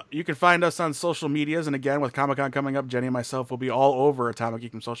 You can find us on social medias, and again, with Comic-Con coming up, Jenny and myself will be all over Atomic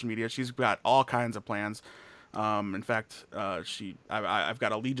Geek from social media. She's got all kinds of plans. In fact, I've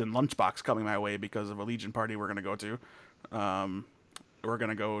got a Legion lunchbox coming my way because of a Legion party we're gonna go to. We're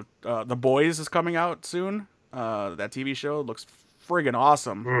gonna go. The Boys is coming out soon. That TV show looks friggin'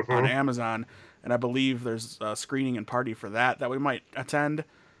 awesome on Amazon, and I believe there's a screening and party for that we might attend.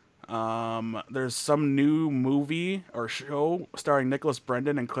 There's some new movie or show starring Nicholas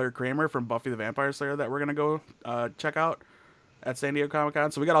Brendon and Claire Kramer from Buffy the Vampire Slayer that we're gonna go check out at San Diego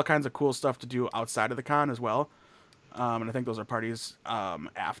Comic-Con. So we got all kinds of cool stuff to do outside of the con as well. And I think those are parties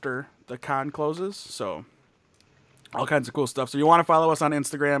after the con closes. So all kinds of cool stuff. So you want to follow us on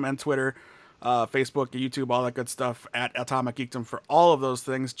Instagram and Twitter, Facebook, YouTube, all that good stuff at Atomic Geekdom for all of those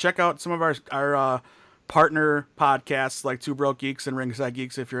things. Check out some of our partner podcasts like Two Broke Geeks and Ringside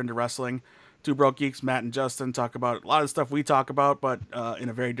Geeks if you're into wrestling. Two Broke Geeks, Matt and Justin talk about a lot of stuff we talk about, but in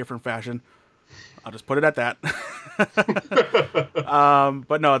a very different fashion. I'll just put it at that.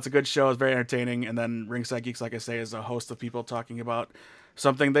 But no, it's a good show. It's very entertaining. And then Ringside Geeks, like I say, is a host of people talking about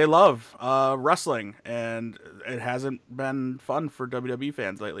something they love, wrestling. And it hasn't been fun for WWE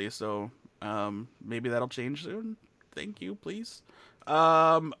fans lately. So maybe that'll change soon. Thank you, please.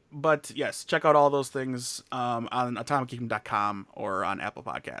 But yes, check out all those things on AtomicKingdom.com or on Apple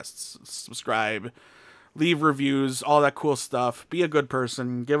Podcasts. Subscribe, leave reviews, all that cool stuff. Be a good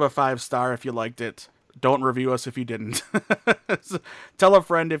person. Give a 5-star if you liked it. Don't review us if you didn't. Tell a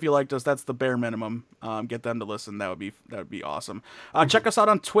friend if you liked us. That's the bare minimum. Get them to listen. That would be awesome. Check us out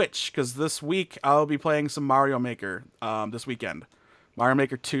on Twitch, because this week I'll be playing some Mario Maker this weekend. Mario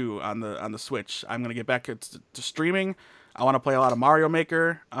Maker 2 on the Switch. I'm gonna get back to streaming. I want to play a lot of Mario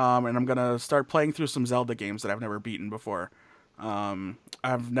Maker, and I'm gonna start playing through some Zelda games that I've never beaten before.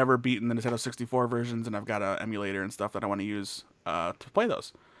 I've never beaten the Nintendo 64 versions, and I've got an emulator and stuff that I want to use to play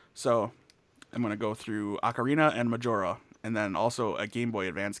those. So I'm gonna go through Ocarina and Majora, and then also a Game Boy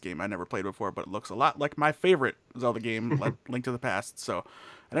Advance game I never played before, but it looks a lot like my favorite Zelda game, like Link to the Past. So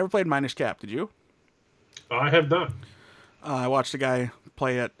I never played Minish Cap. Did you? I have not. I watched a guy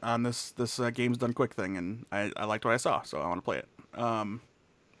play it on this Games Done Quick thing, and I liked what I saw, so I want to play it.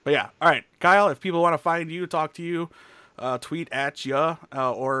 But yeah, all right, Kyle. If people want to find you, talk to you, tweet at you,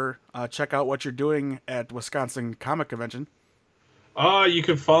 or check out what you're doing at Wisconsin Comic Convention. You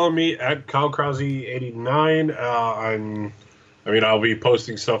can follow me at KyleKrause89. I'll be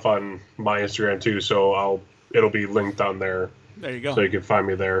posting stuff on my Instagram too, so it'll be linked on there. There you go. So you can find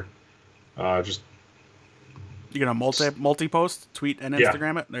me there. Just you're gonna multi post, tweet and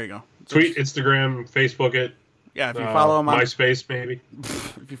Instagram it. There you go. Tweet, Instagram, Facebook it. Yeah, if you follow him on MySpace, maybe.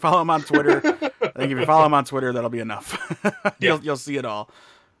 If you follow him on Twitter, I think if you follow him on Twitter, that'll be enough. You'll see it all,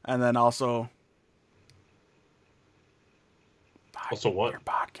 and then also what? Your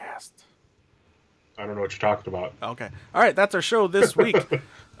podcast. I don't know what you're talking about. Okay, all right, that's our show this week.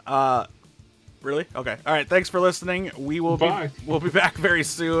 Really? Okay. All right. Thanks for listening. We'll be back very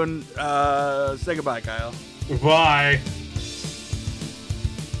soon. Say goodbye, Kyle. Bye.